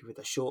happy with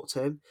the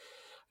short-term.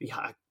 We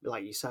had,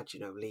 like you said,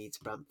 Leeds,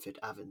 Brentford,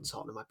 Everton,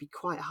 Tottenham. I'd be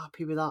quite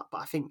happy with that.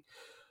 But I think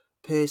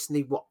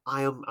personally, what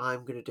I'm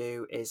going to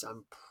do is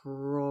I'm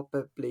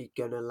probably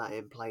going to let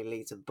him play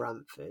Leeds and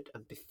Brentford,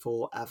 and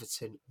before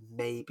Everton,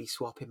 maybe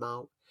swap him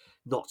out.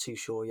 Not too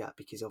sure yet,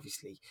 because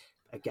obviously,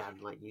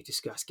 again, like you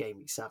discussed, game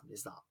week 7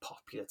 is that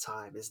popular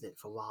time, isn't it,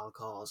 for wild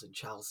cards and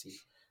Chelsea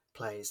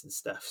players and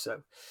stuff.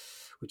 So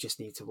we just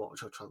need to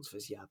watch our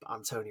transfers. Yeah, but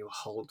Antonio will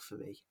hold for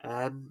me.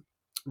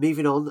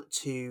 Moving on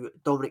to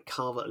Dominic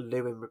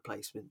Calvert-Lewin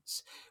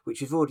replacements,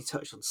 which we've already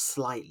touched on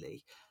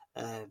slightly.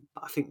 But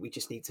I think we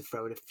just need to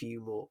throw in a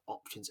few more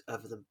options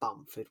other than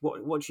Bamford.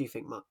 What do you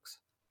think, Max?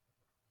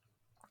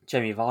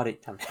 Jamie Vardy.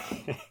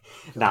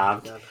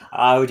 Nah,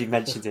 I already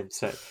mentioned him.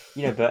 So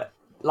but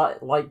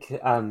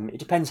it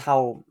depends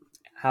how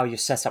your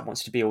setup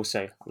wants to be.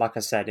 Also, like I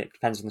said, it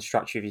depends on the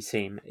structure of your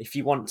team. If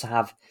you want to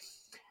have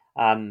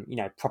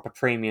proper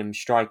premium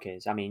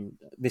strikers, I mean,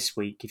 this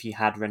week if you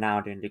had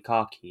Ronaldo and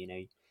Lukaku,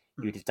 you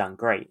would have done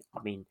great.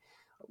 I mean,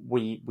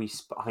 I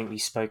think we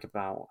spoke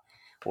about,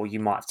 or you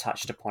might have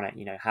touched upon it,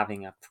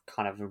 having a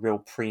kind of a real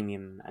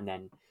premium and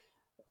then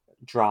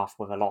draft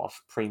with a lot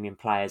of premium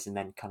players and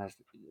then kind of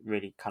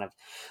really kind of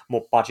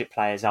more budget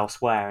players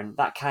elsewhere, and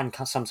that can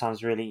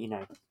sometimes really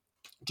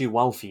do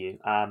well for you.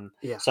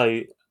 Yeah.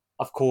 So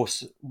of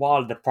course,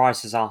 while the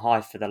prices are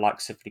high for the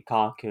likes of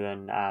Lukaku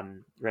and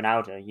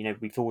Ronaldo,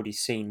 we've already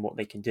seen what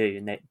they can do,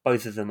 and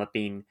both of them have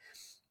been,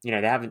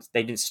 they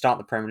didn't start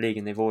the Premier League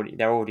and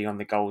they're already on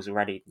the goals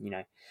already.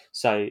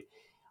 So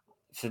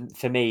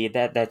for me,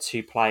 they're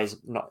two players.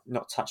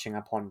 Not touching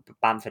upon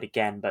Bamford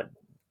again, but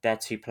they're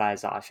two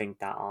players that I think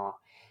that are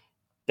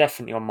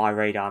definitely on my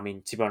radar. I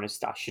mean, to be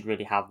honest, I should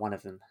really have one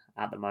of them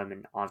at the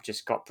moment. I've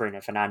just got Bruno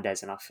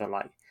Fernandes, and I feel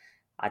like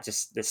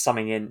there's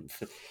something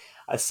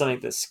something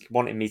that's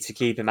wanting me to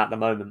keep him at the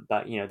moment.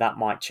 But that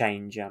might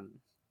change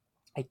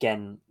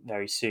again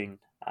very soon.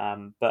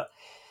 But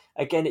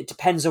again, it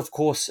depends. Of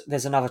course,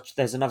 there's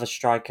another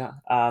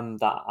striker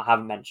that I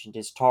haven't mentioned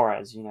is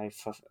Torres.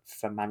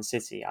 For Man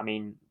City. I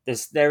mean,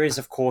 there is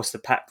of course the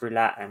Pep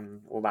roulette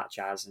and all that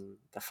jazz, and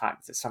the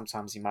fact that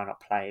sometimes he might not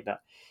play,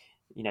 but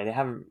they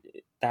haven't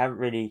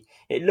really.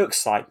 It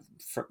looks like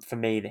for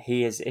me that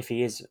if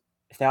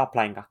they are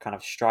playing a kind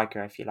of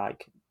striker, if you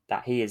like,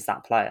 that he is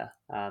that player.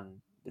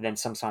 Then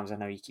sometimes I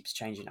know he keeps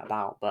changing it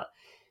about, but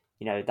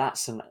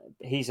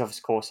he's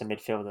of course a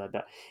midfielder,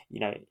 but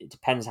it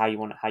depends how you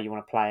want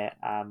to play it.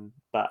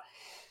 But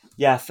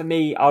yeah, for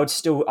me, I would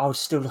still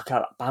look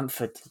at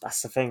Bamford.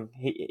 That's the thing.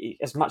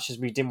 As much as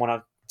we didn't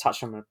want to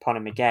touch upon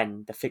him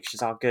again, the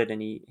fixtures are good,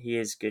 and he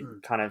is good.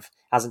 Mm. Kind of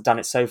hasn't done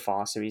it so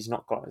far, so he's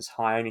not got as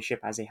high ownership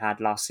as he had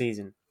last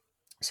season.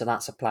 So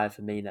that's a player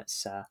for me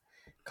that's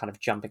kind of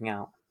jumping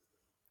out.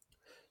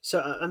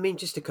 So, I mean,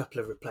 just a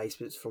couple of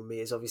replacements from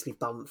me is obviously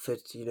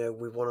Bamford.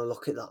 We want to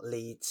look at that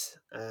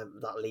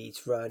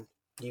Leeds run.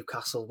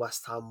 Newcastle,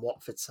 West Ham,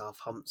 Watford,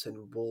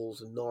 Southampton,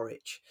 Wolves, and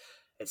Norwich.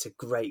 It's a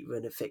great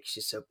run of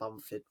fixtures. So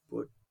Bamford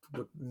would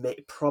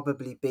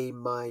probably be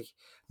my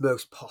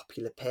most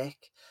popular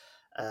pick.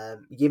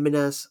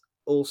 Jimenez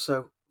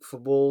also for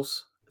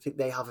Wolves. I think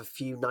they have a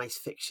few nice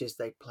fixtures.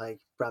 They play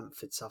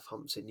Brentford,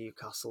 Southampton,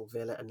 Newcastle,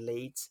 Villa, and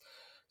Leeds.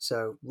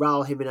 So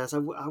Raul Jimenez, I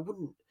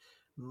wouldn't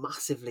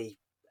massively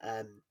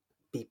um,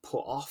 be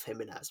put off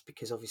Jimenez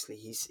because obviously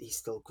he's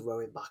still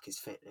growing back his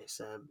fitness.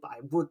 But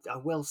I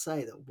will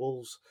say that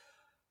Wolves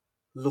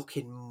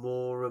looking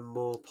more and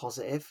more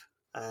positive.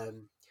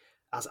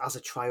 As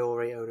a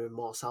Traore owner and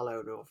Marcel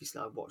owner,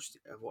 obviously I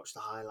watched the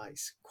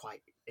highlights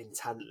quite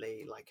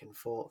intently, and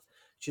thought,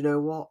 do you know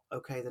what?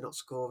 Okay, they're not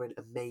scoring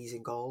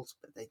amazing goals,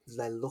 but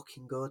they're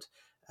looking good,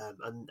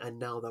 and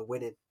now they're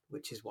winning,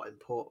 which is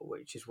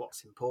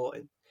what's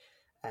important.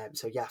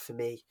 So yeah, for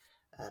me,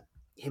 uh,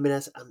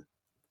 Jimenez, and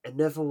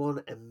another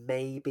one, and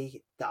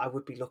maybe that I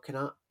would be looking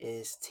at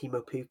is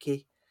Timo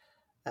Pukki.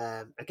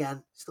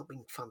 Again, it's not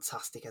been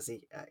fantastic as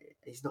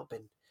he's not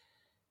been.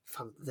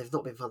 They've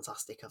not been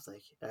fantastic, have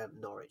they?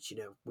 Norwich,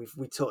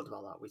 we talked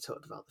about that. We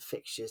talked about the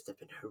fixtures; they've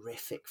been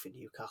horrific for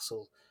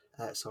Newcastle.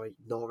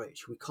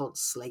 Norwich. We can't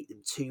slate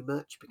them too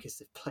much because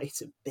they've played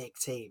some big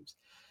teams.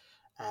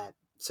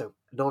 So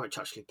Norwich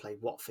actually play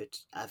Watford,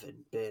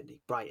 Everton, Burnley,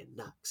 Brighton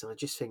next, and I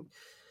just think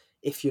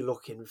if you're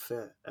looking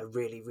for a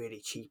really really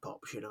cheap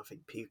option, I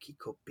think Pukki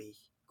could be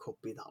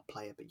that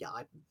player. But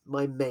yeah,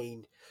 my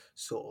main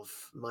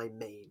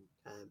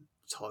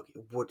target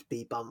would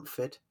be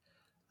Bamford.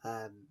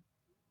 Um,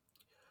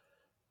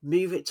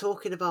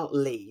 talking about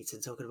Leeds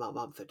and talking about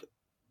Bamford.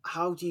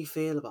 How do you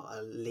feel about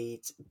a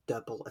Leeds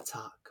double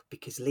attack?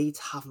 Because Leeds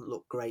haven't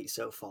looked great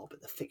so far,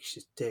 but the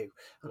fixtures do,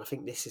 and I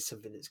think this is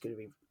something that's going to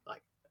be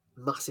like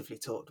massively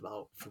talked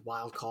about for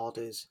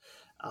wildcarders,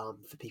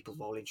 for people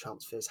rolling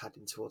transfers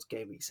heading towards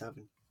game week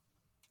 7.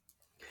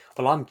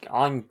 Well,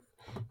 I'm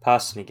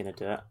personally going to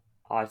do it.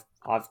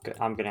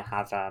 I'm going to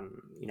have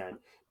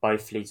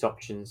both Leeds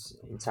options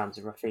in terms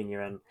of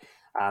Rafinha and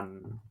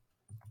um,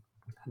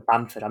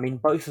 Bamford. I mean,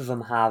 both of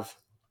them have.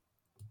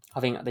 I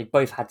think they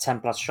both had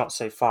 10+ shots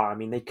so far. I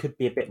mean, they could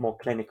be a bit more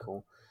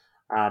clinical,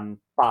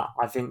 but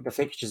I think the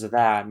fixtures are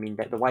there. I mean,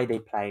 the way they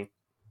play,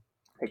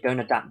 they don't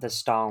adapt the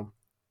style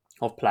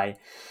of play.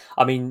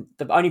 I mean,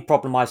 the only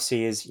problem I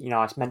see is,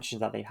 I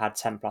mentioned that they had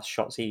 10+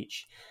 shots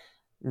each.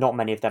 Not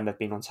many of them have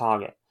been on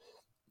target.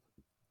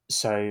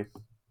 So,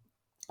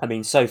 I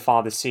mean, so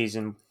far this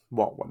season,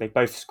 what they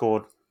both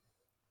scored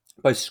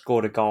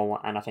a goal,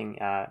 and I think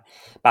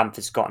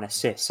Bamford's got an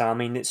assist. So I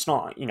mean, it's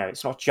not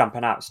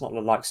jumping out. It's not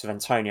the likes of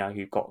Antonio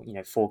who got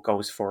 4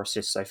 goals, 4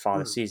 assists so far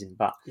this Mm, season.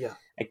 But yeah,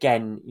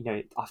 again,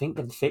 I think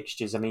the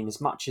fixtures. I mean,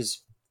 as much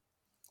as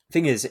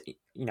thing is,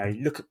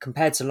 look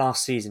compared to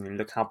last season and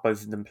look how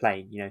both of them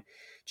played.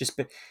 Just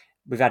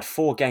we've had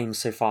 4 games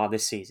so far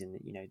this season.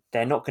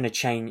 They're not going to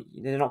change.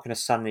 They're not going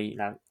to suddenly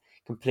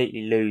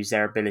completely lose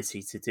their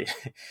ability to do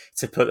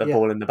to put the yeah,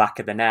 ball in the back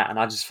of the net. And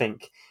I just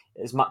think,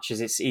 as much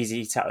as it's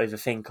easy to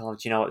overthink, do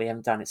you know what, they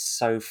haven't done it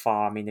so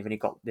far. I mean, they've only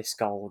got this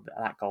goal,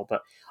 that goal,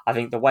 but I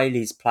think the way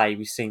Leeds play,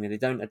 we've seen that they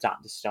don't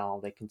adapt the style.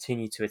 They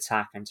continue to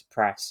attack and to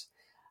press.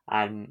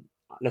 And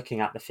looking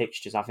at the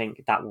fixtures, I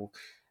think that will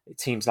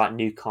teams like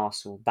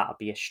Newcastle, that would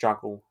be a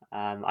struggle.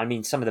 I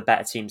mean, some of the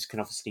better teams can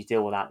obviously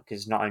deal with that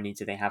because not only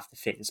do they have the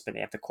fitness, but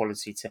they have the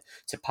quality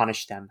to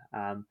punish them.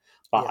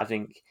 But I yeah.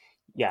 think,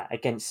 yeah,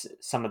 against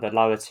some of the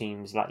lower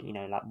teams like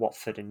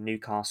Watford and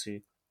Newcastle,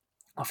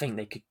 I think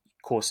they could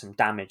cause some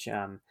damage.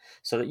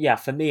 So that, yeah,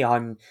 for me,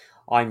 I'm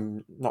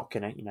not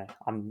gonna,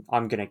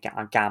 I'm gonna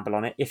gamble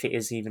on it if it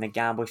is even a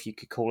gamble, if you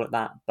could call it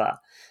that. But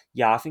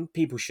yeah, I think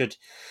people should.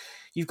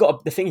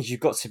 The thing is, you've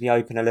got to be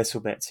open a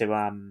little bit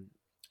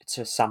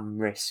to some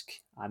risk.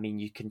 I mean,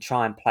 you can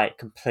try and play it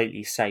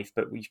completely safe,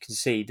 but you can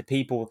see the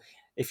people.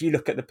 If you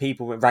look at the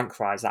people with rank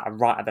rise that are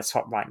right at the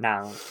top right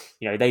now,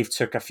 they've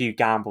took a few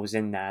gambles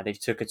in there. They've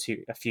took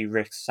a few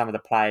risks. Some of the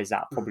players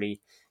that Mm.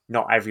 probably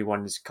not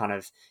everyone's kind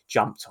of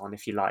jumped on,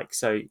 if you like.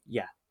 So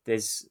yeah,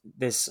 there's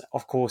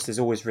of course there's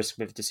always risk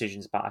with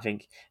decisions, but I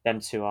think them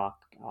two are.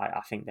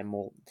 I think they're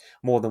more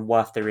than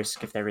worth the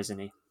risk if there is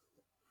any.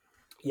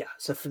 Yeah,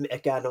 so for me,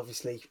 again,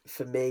 obviously,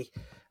 for me,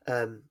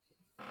 um,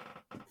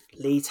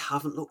 Leeds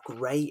haven't looked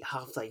great,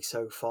 have they,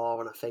 so far?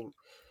 And I think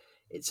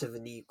it's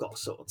something that you've got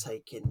to sort of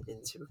take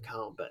into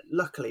account. But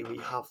luckily, we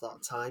have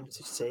that time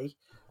to see.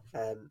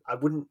 I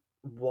wouldn't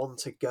want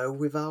to go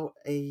without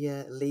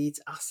a Leeds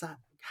asset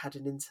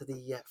heading into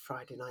the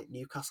Friday night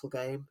Newcastle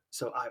game.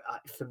 So,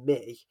 for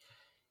me,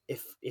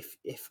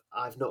 if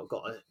I've not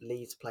got a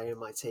Leeds player in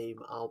my team,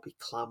 I'll be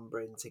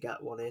clambering to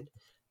get one in.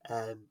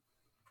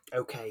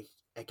 Okay,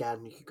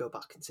 again, you could go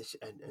back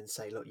and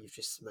say, look, you've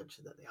just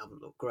mentioned that they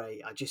haven't looked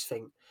great. I just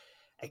think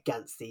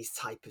against these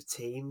type of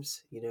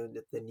teams, the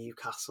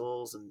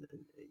Newcastles and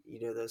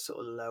those sort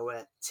of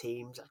lower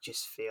teams, I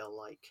just feel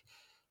like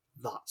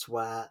that's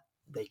where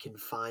they can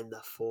find their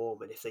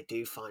form. And if they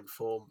do find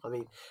form, I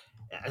mean,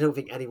 I don't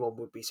think anyone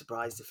would be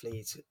surprised if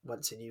Leeds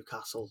went to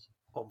Newcastle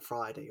on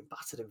Friday and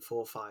battered him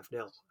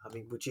 4-5-0. I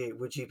mean, would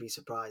you be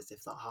surprised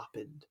if that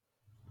happened?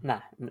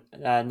 Nah,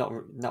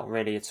 not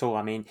really at all.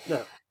 I mean,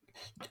 No.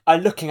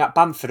 Looking at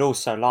Bamford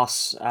also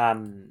last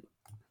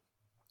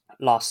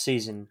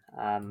season,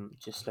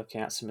 just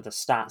looking at some of the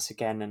stats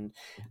again, and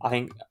I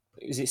think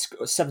is it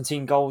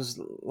 17 goals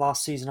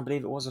last season, I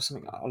believe it was, or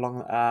something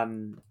along.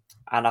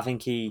 And I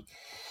think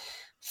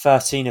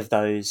 13 of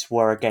those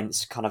were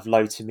against kind of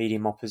low to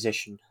medium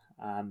opposition.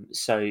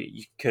 So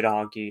you could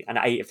argue, and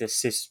 8 of the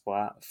assists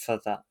were for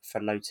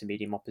low to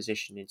medium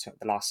opposition in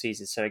the last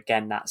season. So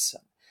again, that's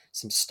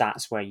some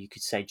stats where you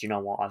could say, do you know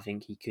what? I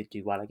think he could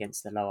do well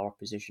against the lower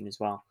opposition as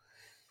well.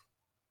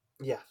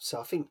 Yeah, so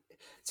I think,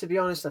 to be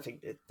honest, I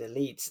think the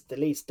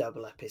Leeds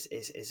double up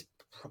is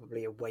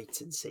probably a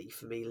wait and see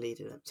for me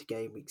leading up to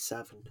game week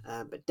 7.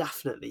 But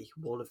definitely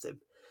one of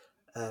them.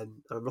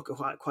 And I'm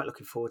quite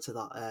looking forward to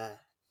that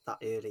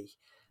early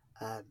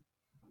um,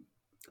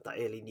 that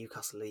early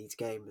Newcastle Leeds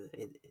game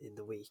in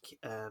the week.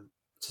 To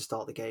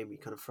start the game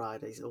week on a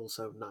Friday is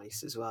also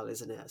nice as well,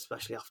 isn't it?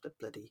 Especially after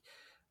bloody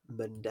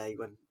Monday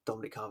when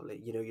Dominic Calvert,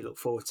 you look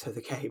forward to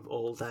the game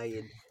all day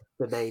and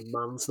the main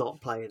man's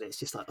not playing. It's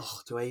just like,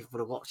 oh, do I even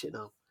want to watch it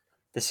now?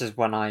 This is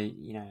when I,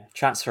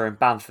 transfer in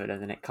Bamford,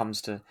 and then it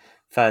comes to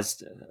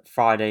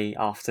Friday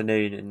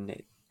afternoon,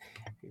 and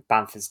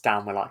Bamford's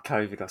down with like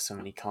COVID or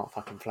something. He can't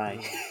fucking play.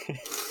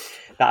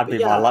 That'd But be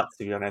my yeah, luck,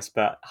 to be honest.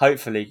 But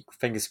hopefully,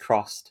 fingers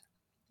crossed.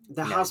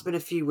 there has been a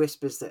few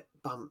whispers that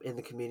in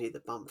the community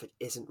that Bamford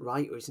isn't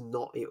right, or he's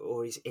not,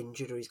 or he's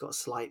injured, or he's got a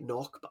slight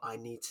knock. But I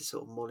need to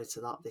sort of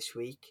monitor that this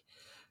week.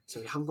 So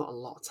we haven't got a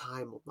lot of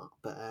time on that,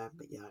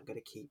 but yeah, I'm going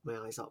to keep my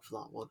eyes out for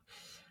that one.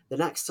 The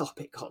next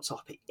hot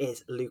topic,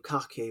 is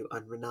Lukaku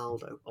and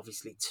Ronaldo.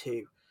 Obviously,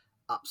 two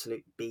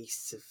absolute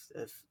beasts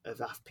of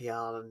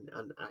FPL,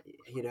 and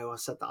I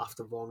said that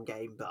after one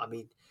game, but I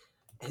mean,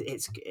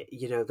 it's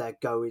they're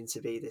going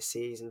to be this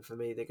season for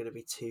me. They're going to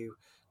be two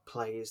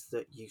players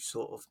that you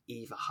sort of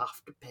either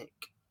have to pick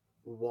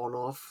one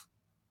of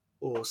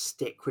or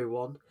stick with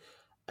one.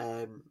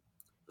 Um,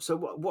 so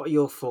what are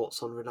your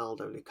thoughts on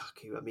Ronaldo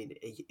Lukaku? I mean,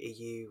 are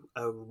you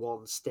own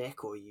one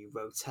stick or you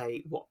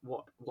rotate?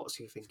 What's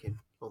your thinking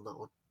on that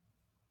one?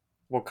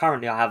 Well,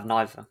 currently I have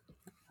neither,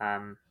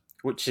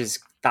 which is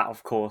that,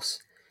 of course,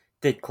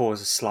 did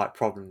cause a slight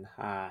problem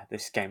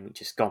this game which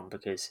just gone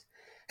because,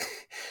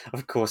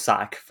 of course,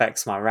 that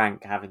affects my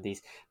rank having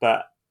these.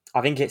 But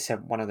I think it's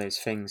one of those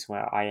things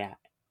where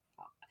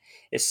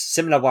it's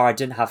similar where I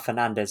didn't have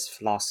Fernandez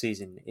for last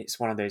season. It's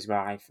one of those where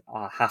I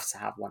have to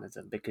have one of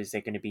them because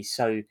they're going to be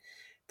so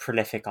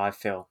prolific, I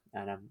feel.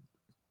 And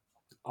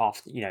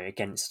after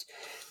against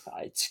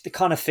it's the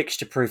kind of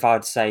fixture proof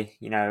I'd say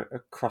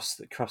across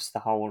the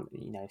whole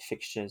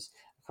fixtures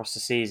across the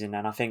season,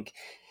 and I think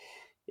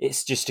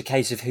it's just a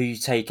case of who you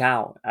take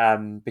out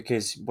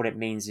because what it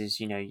means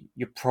is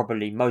you're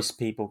probably most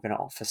people going to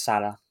opt for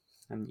Salah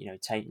and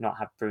not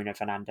have Bruno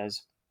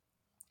Fernandes,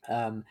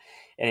 and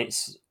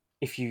it's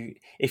if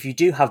you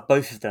do have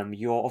both of them,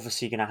 you're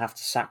obviously going to have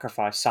to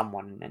sacrifice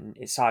someone, and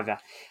it's either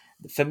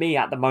for me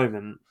at the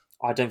moment.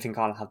 I don't think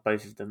I'll have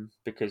both of them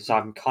because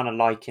I'm kind of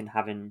liking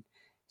having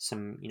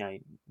some,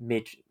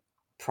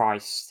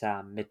 mid-priced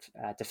mid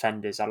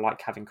defenders. I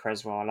like having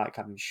Creswell. I like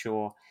having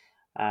Shaw,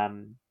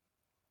 and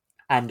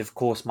of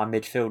course my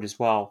midfield as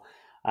well.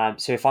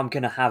 So if I'm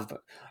gonna have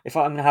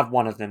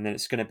one of them, then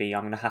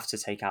I'm gonna have to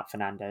take out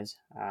Fernandez.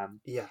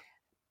 Yeah,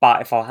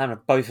 But if I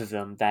have both of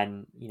them,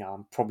 then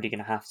I'm probably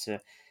gonna have to.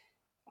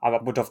 I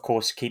would of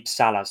course keep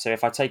Salah. So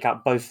if I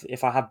have both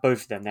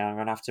of them, then I'm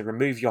going to have to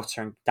remove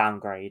Yotta and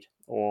downgrade,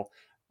 or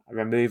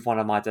remove one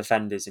of my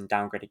defenders and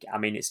downgrade again. I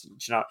mean,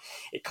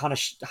 it kind of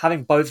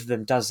having both of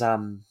them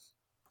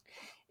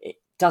it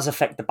does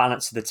affect the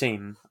balance of the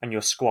team and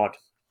your squad,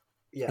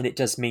 yeah, and it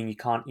does mean you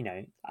can't,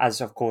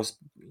 as of course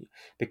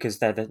because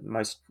they're the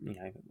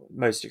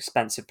most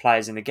expensive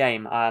players in the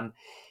game. I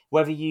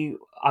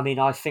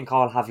think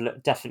I'll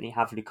definitely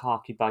have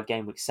Lukaku by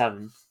game week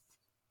 7.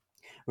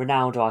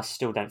 Ronaldo, I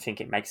still don't think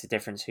it makes a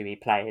difference who he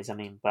plays. I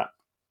mean, but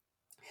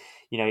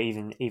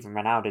even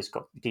Ronaldo's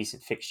got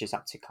decent fixtures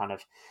up to kind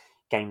of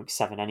game week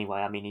 7 anyway.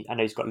 I mean, I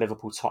know he's got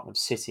Liverpool, Tottenham,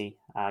 City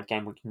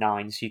game week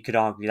 9, so you could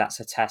argue that's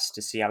a test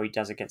to see how he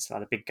does against the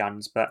other big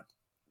guns. But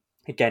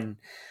again,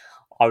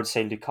 I would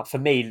say Lukaku. For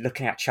me,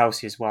 looking at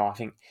Chelsea as well, I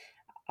think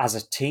as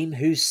a team,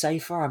 who's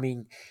safer? I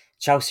mean,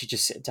 Chelsea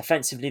just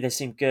defensively they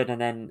seem good,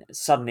 and then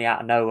suddenly out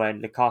of nowhere,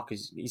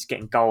 he's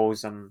getting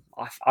goals, and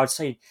I would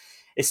say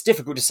it's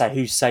difficult to say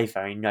who's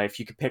safer. If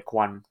you could pick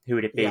one, who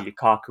would it be, yeah,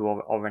 Lukaku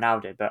or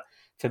Ronaldo? But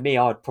for me,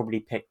 I would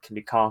probably pick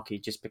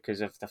Lukaku just because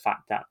of the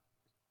fact that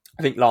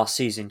I think last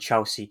season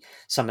Chelsea,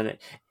 some of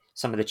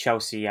the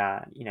Chelsea,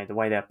 the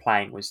way they're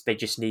playing was they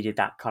just needed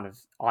that kind of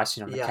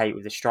icing on the Yeah, cake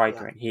with the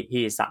striker, yeah, and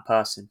he is that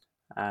person.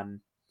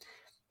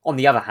 On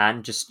the other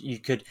hand,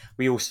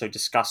 we also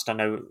discussed. I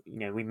know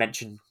we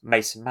mentioned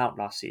Mason Mount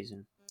last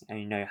season,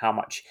 and how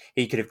much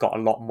he could have got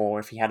a lot more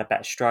if he had a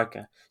better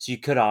striker. So you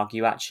could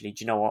argue, actually,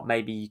 do you know what?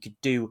 Maybe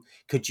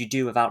could you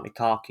do without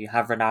Lukaku,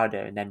 have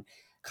Ronaldo, and then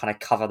kind of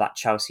cover that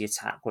Chelsea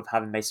attack with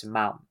having Mason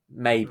Mount?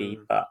 Maybe,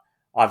 mm. but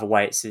either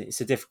way, it's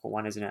a difficult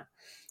one, isn't it?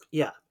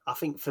 Yeah. I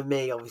think for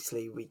me,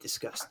 obviously, we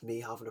discussed me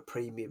having a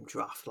premium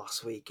draft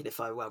last week, and if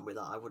I went with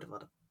that, I would have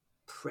had a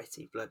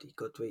pretty bloody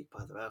good week.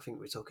 By the way, I think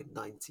we're talking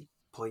 90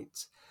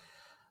 points.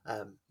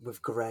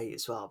 With Gray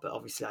as well. But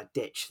obviously, I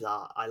ditched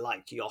that. I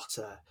liked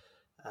Jota,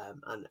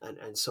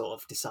 and sort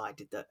of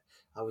decided that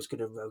I was going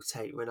to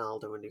rotate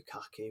Ronaldo and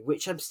Lukaku,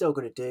 which I'm still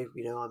going to do.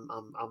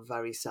 I'm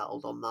very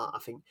settled on that. I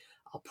think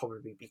I'll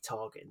probably be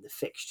targeting the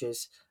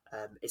fixtures.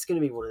 It's going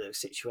to be one of those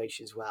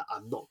situations where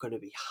I'm not going to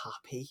be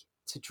happy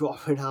to drop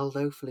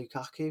Ronaldo for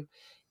Lukaku,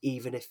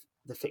 even if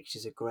the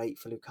fixtures are great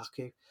for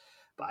Lukaku.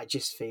 But I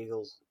just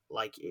feel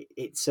like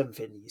it's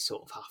something you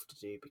sort of have to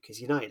do because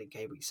United in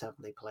game week 7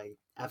 they play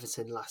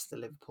Everton, Leicester,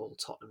 Liverpool,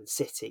 Tottenham, and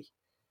City.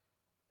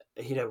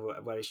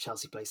 Whereas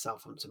Chelsea play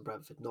Southampton,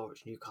 Brentford,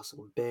 Norwich,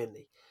 Newcastle, and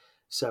Burnley.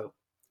 So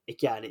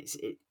again,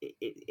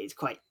 it's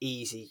quite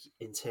easy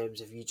in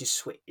terms of you just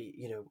switch.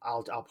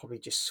 I'll probably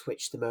just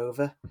switch them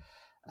over.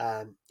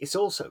 It's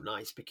also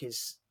nice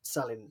because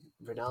selling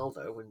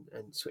Ronaldo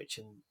and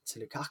switching to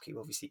Lukaku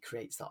obviously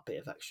creates that bit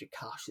of extra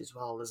cash as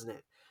well, doesn't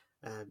it?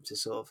 To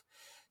sort of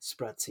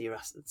spread to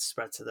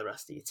the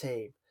rest of your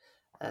team.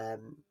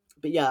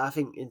 But yeah, I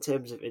think in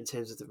terms of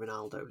the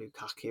Ronaldo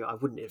Lukaku, I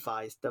wouldn't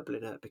advise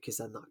doubling it because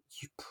then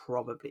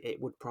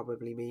it would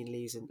probably mean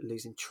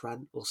losing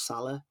Trent or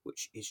Salah,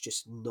 which is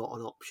just not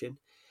an option.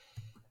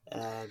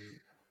 Um,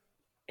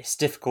 It's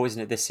difficult,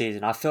 isn't it? This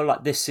season, I feel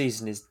like this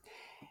season is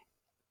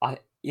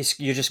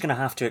you're just going to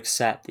have to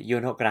accept that you're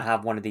not going to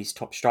have one of these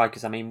top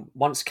strikers. I mean,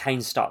 once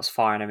Kane starts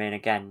firing them in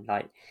again,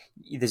 like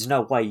there's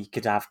no way you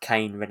could have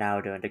Kane,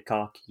 Ronaldo, and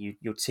Lukaku.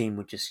 Your team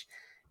would just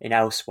in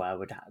elsewhere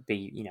would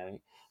be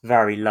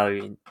very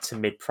low to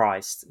mid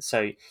priced.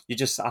 So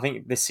I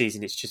think this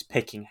season it's just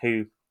picking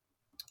who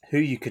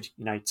you could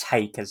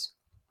take as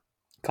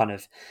kind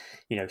of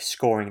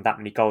scoring that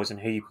many goals and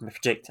who you can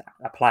predict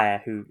a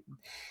player who,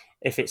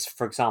 if it's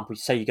for example,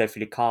 say you go for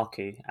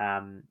Lukaku,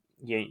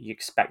 you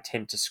expect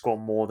him to score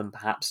more than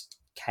perhaps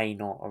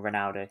Kane or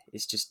Ronaldo.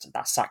 It's just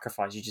that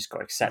sacrifice you just got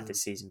to accept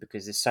this season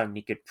because there's so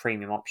many good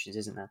premium options,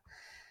 isn't there?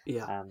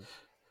 yeah, Um,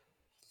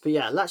 but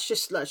yeah, let's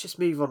just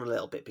move on a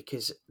little bit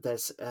because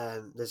there's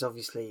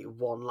obviously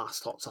one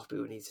last hot topic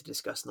we need to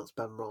discuss, and that's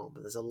Ben Rama.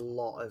 But there's a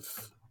lot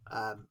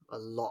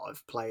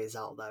of players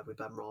out there with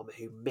Ben Rama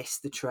who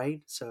missed the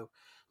train. So,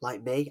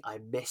 like me, I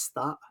missed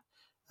that.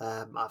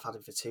 I've had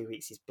him for 2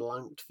 weeks. He's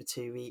blanked for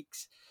 2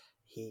 weeks.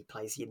 He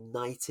plays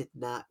United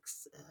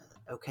next.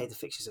 Okay, the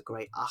fixtures are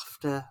great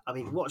after. I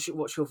mean, what's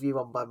your view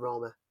on Ben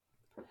Rama?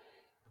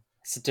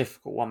 it's a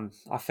difficult one.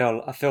 I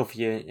feel for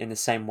you in the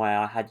same way.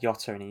 I had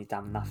Jota and he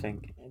done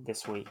nothing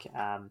this week.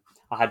 I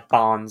had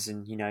Barnes,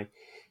 and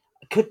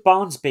could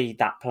Barnes be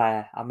that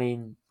player? I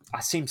mean, I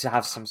seem to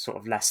have some sort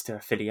of Leicester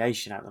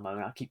affiliation at the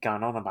moment. I keep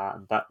going on about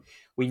him, but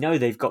we know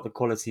they've got the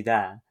quality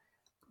there.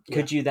 Yeah,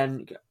 Could you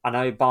then? I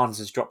know Barnes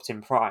has dropped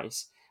in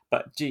price,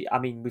 but I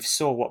mean, we've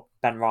saw what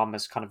Ben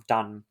Rama's kind of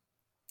done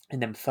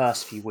in them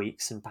first few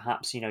weeks, and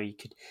perhaps he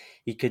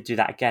could do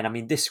that again. I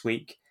mean, this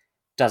week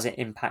does it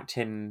impact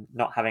him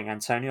not having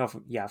Antonio?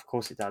 Yeah, of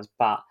course it does.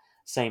 But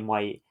same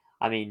way,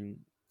 I mean,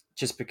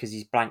 just because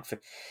he's blank for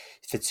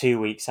 2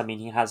 weeks, I mean,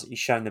 he's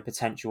shown the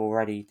potential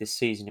already this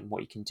season and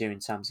what he can do in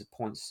terms of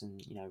points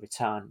and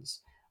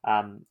returns.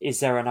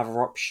 Is there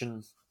another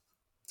option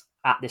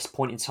at this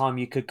point in time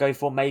you could go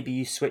for? Maybe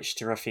you switch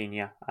to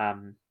Rafinha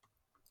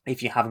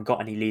if you haven't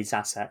got any Leeds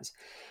assets,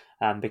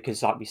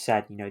 because like we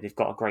said, they've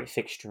got a great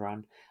fixture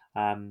run.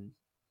 Um,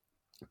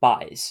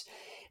 but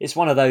it's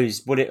one of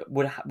those. Would it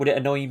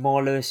annoy you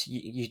more, Lewis?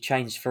 You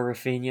changed for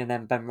Rafinha and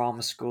then Ben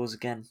Rama scores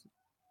again.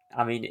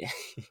 I mean,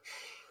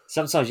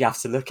 sometimes you have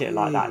to look at it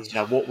like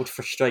that. What would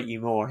frustrate you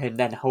more, him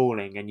then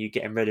hauling and you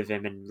getting rid of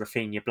him and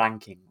Rafinha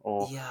blanking,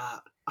 or yeah.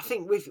 I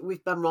think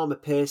with Ben Rama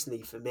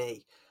personally, for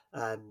me,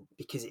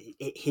 because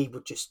he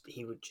would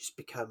just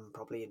become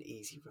probably an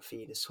easy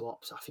Rafinha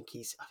swap. So I think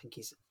he's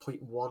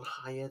point 0.1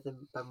 higher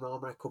than Ben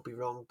Rama. I could be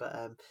wrong,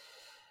 but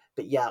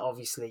yeah,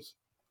 obviously,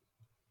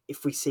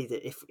 if we see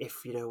that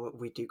if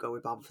we do go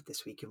with Bamford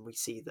this week and we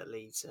see that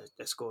Leeds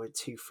are scoring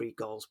 2-3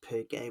 goals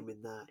per game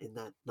in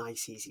their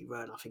nice easy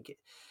run, I think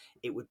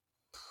it would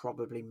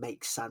probably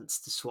make sense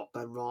to swap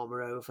Ben Rama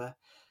over.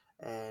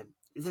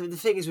 The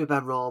thing is with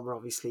Ben Rama,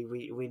 obviously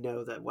we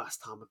know that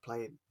West Ham are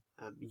playing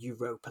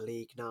Europa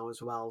League now as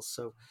well,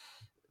 so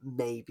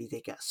maybe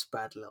they get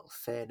spread a little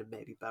thin, and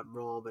maybe Ben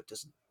Rama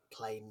doesn't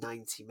play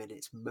 90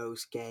 minutes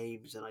most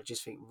games, and I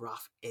just think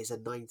Raf is a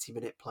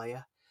 90-minute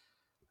player.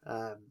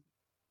 Um,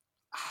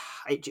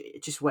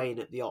 just weighing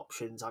at the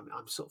options, I'm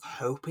sort of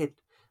hoping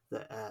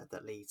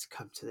that Leeds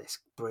come to this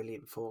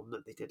brilliant form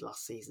that they did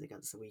last season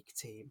against the weaker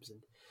teams,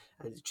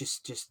 and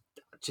just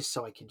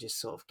so I can just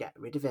sort of get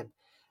rid of him.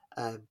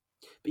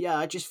 But yeah,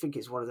 I just think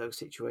it's one of those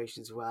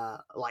situations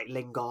where, like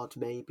Lingard,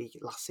 maybe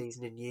last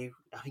season, and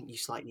I think you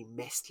slightly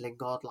missed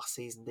Lingard last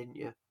season, didn't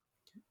you?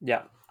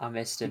 Yeah, I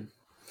missed him.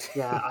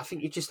 Yeah, I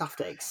think you just have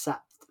to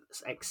accept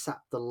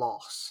the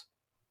loss,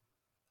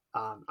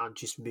 and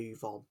just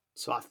move on.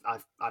 So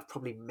I've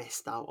probably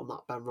missed out on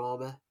that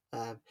Benrahma.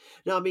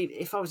 No, I mean,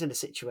 if I was in a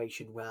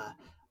situation where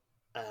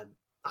I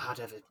had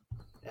ever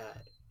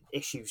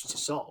issues to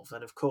solve,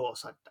 then of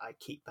course I'd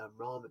keep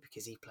Benrahma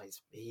because he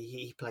plays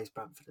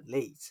Brentford and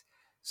Leeds,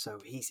 so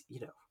he's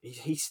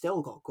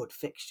still got good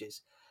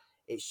fixtures.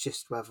 It's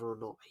just whether or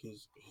not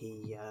he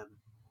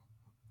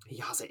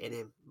has it in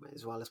him,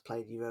 as well as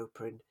playing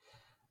Europa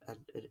and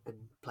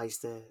plays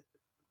the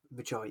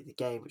majority of the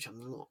game, which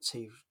I'm not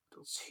too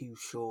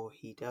sure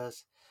he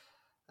does.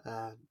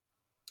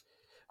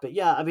 But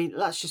yeah, I mean,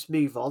 let's just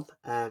move on,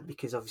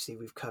 because obviously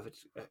we've covered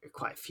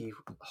quite a few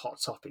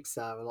hot topics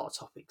there. A lot of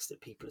topics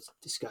that people are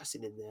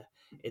discussing in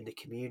the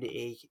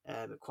community,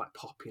 are quite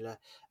popular.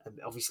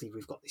 Obviously,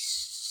 we've got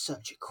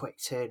such a quick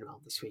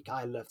turnaround this week.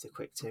 I love the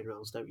quick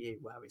turnarounds, don't you?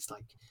 Where it's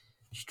like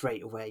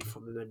straight away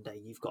from a Monday,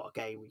 you've got a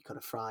game week on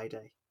a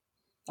Friday.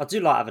 I do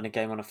like having a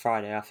game on a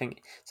Friday. I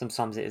think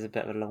sometimes it is a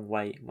bit of a long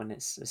wait when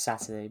it's a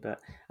Saturday,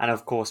 and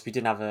of course we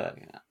didn't have a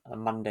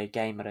Monday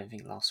game. I don't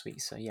think last week,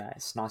 so yeah,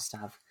 it's nice to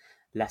have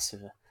less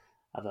of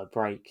a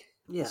break.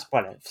 Yeah.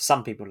 Well, for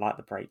some people like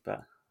the break,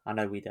 but I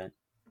know we don't.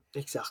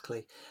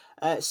 Exactly.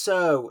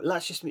 So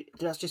let's just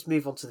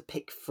move on to the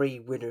pick 3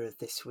 winner of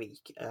this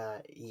week.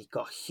 He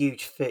got a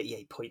huge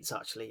 38 points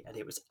actually, and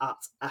it was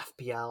at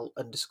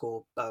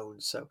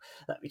FPL_bones. So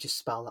let me just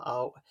spell that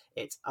out.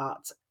 It's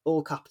at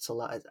all capital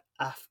letters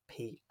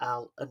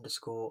FPL_bones,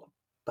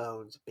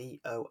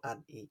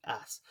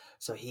 BONES.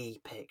 So he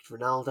picked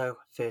Ronaldo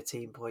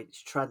 13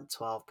 points, Trent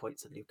 12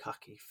 points, and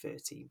Lukaku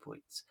 13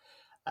 points.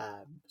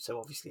 So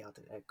obviously had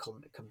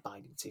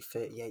combining to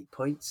 38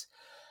 points.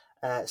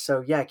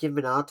 So yeah, give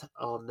him an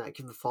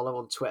give him a follow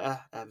on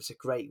Twitter. It's a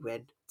great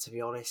win, to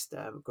be honest.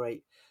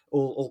 Great,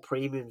 all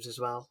premiums as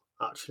well,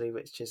 actually,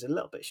 which is a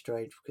little bit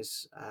strange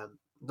because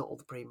not all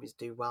the premiums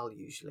do well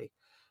usually,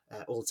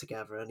 all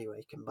together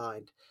anyway,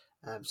 combined.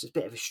 So it's a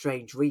bit of a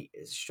strange week.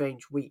 It's a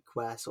strange week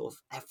where sort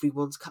of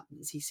everyone's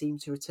captaincy seemed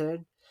to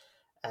return.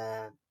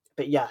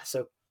 But yeah,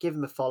 so give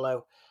him a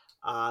follow.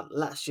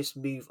 Let's just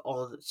move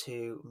on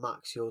to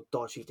Max, your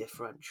dodgy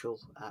differential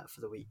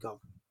for the week gone.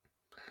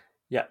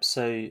 Yep,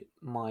 so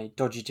my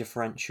dodgy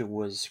differential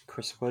was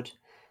Chris Wood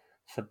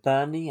for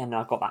Burnley, and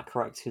I got that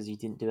correct because he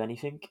didn't do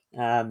anything.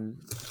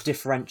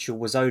 Differential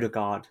was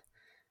Odegaard.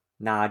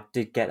 Now, I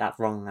did get that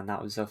wrong, and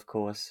that was, of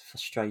course,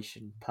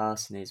 frustration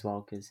personally as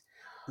well, because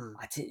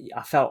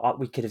I felt like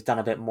we could have done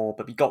a bit more,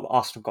 but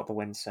Arsenal got the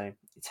win, so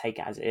take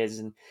it as it is.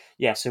 And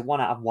yeah, so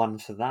 1 out of 1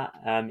 for that.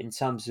 In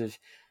terms of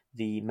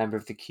the member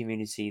of the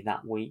community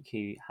that week,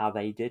 how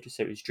they did,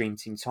 so it was Dream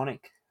Team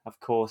Tonic, of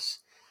course.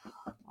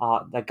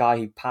 The guy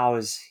who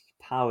powers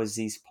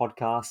these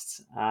podcasts,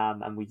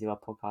 and we do our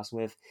podcast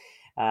with,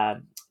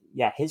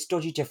 his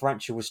dodgy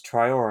differential was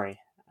Traore,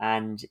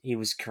 and he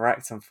was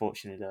correct,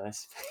 unfortunately,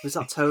 Lewis. Was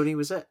that Tony,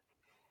 was it?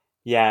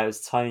 Yeah, it was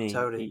Tony.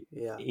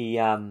 He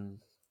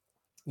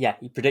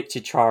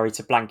predicted Traore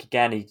to blank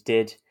again. He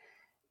did.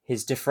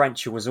 His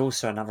differential was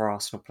also another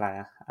Arsenal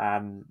player,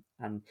 and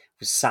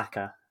was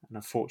Saka. And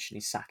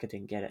unfortunately, Saka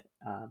didn't get it.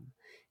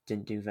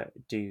 Didn't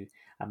do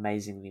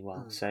amazingly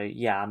well. So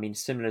yeah, I mean,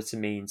 similar to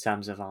me in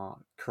terms of our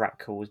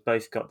correct calls,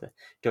 both got the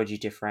dodgy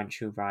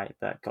differential right,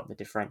 but got the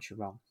differential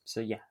wrong.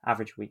 So yeah,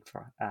 average week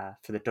for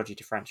the dodgy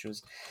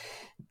differentials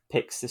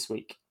picks this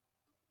week.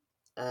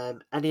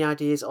 Any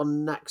ideas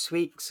on next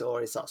week's,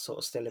 or is that sort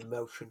of still in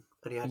motion?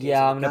 Any ideas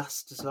on the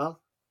guest as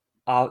well?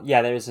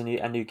 There is a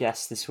new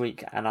guest this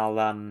week, and I'll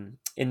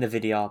in the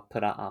video I'll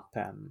put it up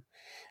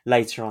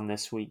later on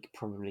this week,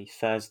 probably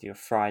Thursday or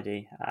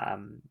Friday,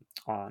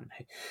 on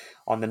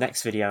the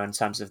next video in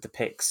terms of the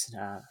picks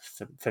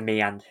for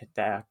me and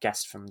their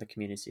guest from the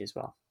community as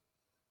well.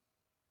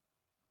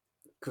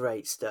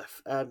 Great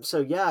stuff.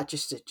 So yeah,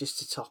 just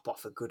to top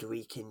off a good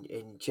week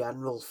in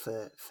general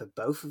for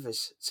both of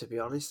us. To be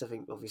honest, I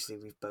think obviously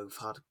we've both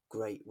had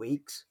great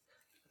weeks,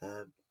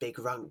 big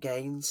rank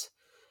gains.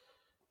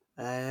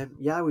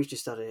 We've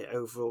just had an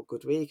overall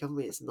good week, haven't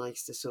we? It's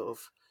nice to sort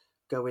of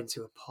go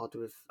into a pod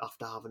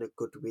after having a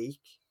good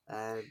week.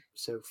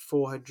 So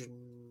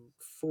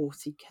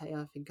 440k,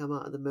 I think I'm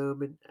at the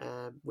moment,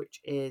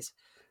 which is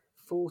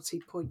 40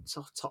 points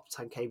off top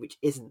 10k, which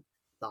isn't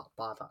that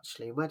bad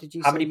actually. Where did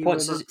you how say many you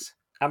points were, is it,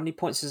 How many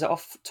points is it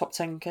off top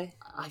 10k?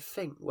 I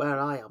think where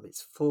I am,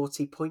 it's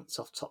 40 points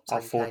off top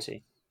 10k.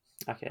 40.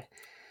 Okay.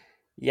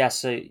 Yeah.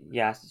 So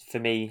yeah, for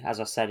me, as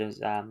I said, it was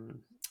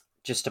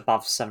just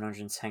above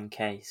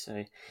 710k.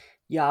 So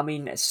yeah, I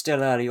mean, it's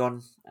still early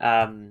on.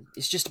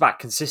 It's just about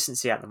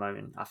consistency at the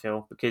moment, I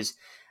feel, because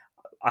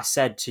I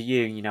said to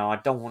you, I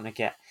don't want to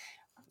get...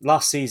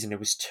 Last season, it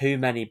was too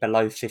many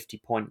below 50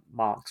 point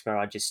marks where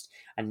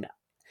and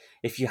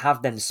if you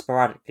have them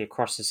sporadically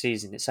across the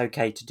season, it's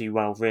okay to do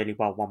well, really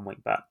well one week,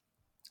 but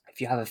if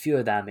you have a few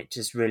of them, it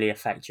just really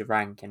affects your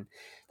rank, and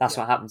that's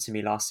Yeah, what happened to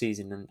me last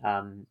season.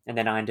 And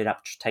then I ended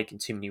up taking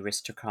too many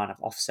risks to kind of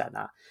offset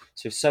that.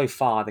 So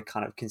far, they're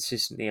kind of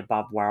consistently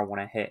above where I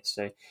want to hit.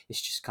 So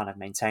it's just kind of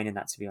maintaining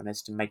that, to be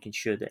honest, and making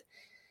sure that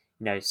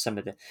some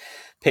of the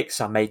picks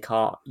I make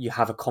are you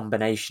have a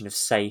combination of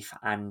safe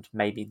and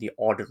maybe the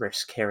odd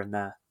risk here and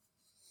there.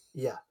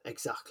 yeah,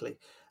 exactly.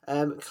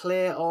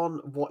 Clear on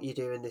what you're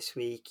doing this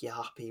week. You're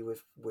happy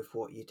with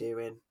what you're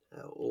doing,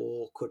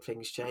 or could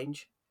things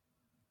change?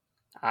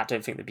 I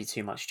don't think there'd be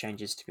too much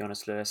changes, to be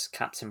honest, Lewis.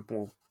 Captain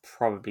will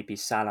probably be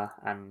Salah,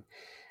 and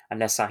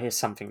unless I hear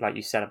something like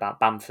you said about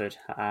Bamford,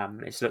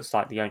 it looks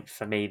like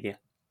for me the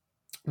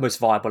most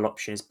viable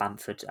option is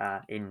Bamford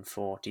in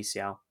for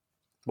DCL.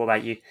 What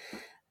about you?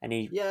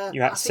 Any Yeah,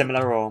 you at I think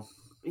similar or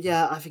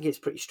Yeah, I think it's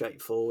pretty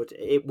straightforward.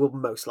 It will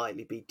most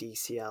likely be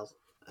DCL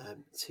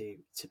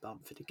to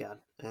Bamford again.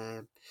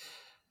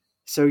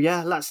 So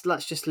yeah, let's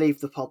just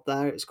leave the pod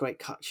there. It's great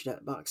catching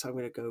up, Max. I'm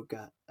gonna go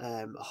get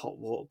a hot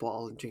water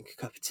bottle and drink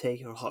a cup of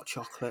tea or a hot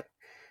chocolate.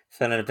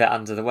 feeling a bit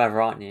under the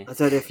weather, aren't you? I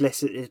don't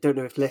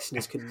know if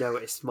listeners can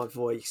notice my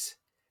voice.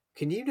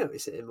 Can you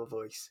notice it in my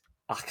voice?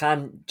 I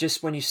can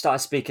just when you started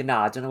speaking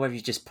now. I don't know whether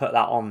you just put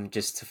that on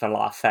just for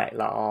like effect,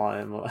 like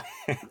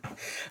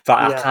but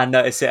I Yeah, can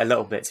notice it a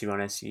little bit. To be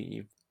honest,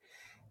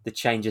 the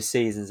change of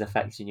seasons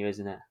affecting you,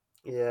 isn't it?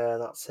 yeah,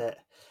 that's it.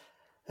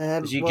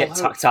 Did you Well, get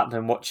hope tucked up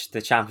and watch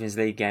the Champions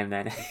League game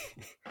then?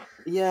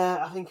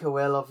 Yeah, I think I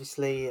will.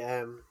 Obviously,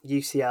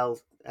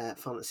 UCL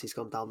fantasy's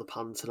gone down the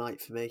pan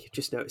tonight for me.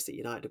 Just noticed that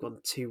United have gone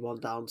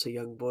 2-1 down to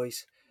Young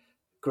Boys.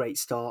 Great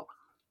start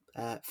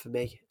for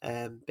me.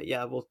 But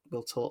yeah, we'll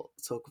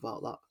talk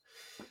about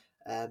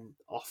that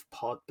off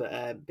pod.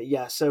 But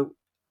yeah, so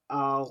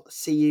I'll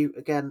see you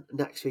again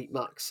next week,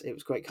 Max. It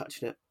was great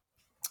catching up.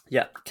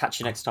 Yeah, catch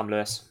you next time,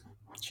 Lewis.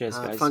 Cheers,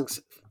 guys.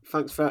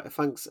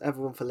 Thanks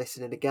everyone for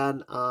listening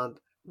again, and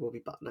we'll be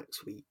back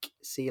next week.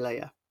 See you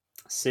later.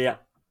 See ya.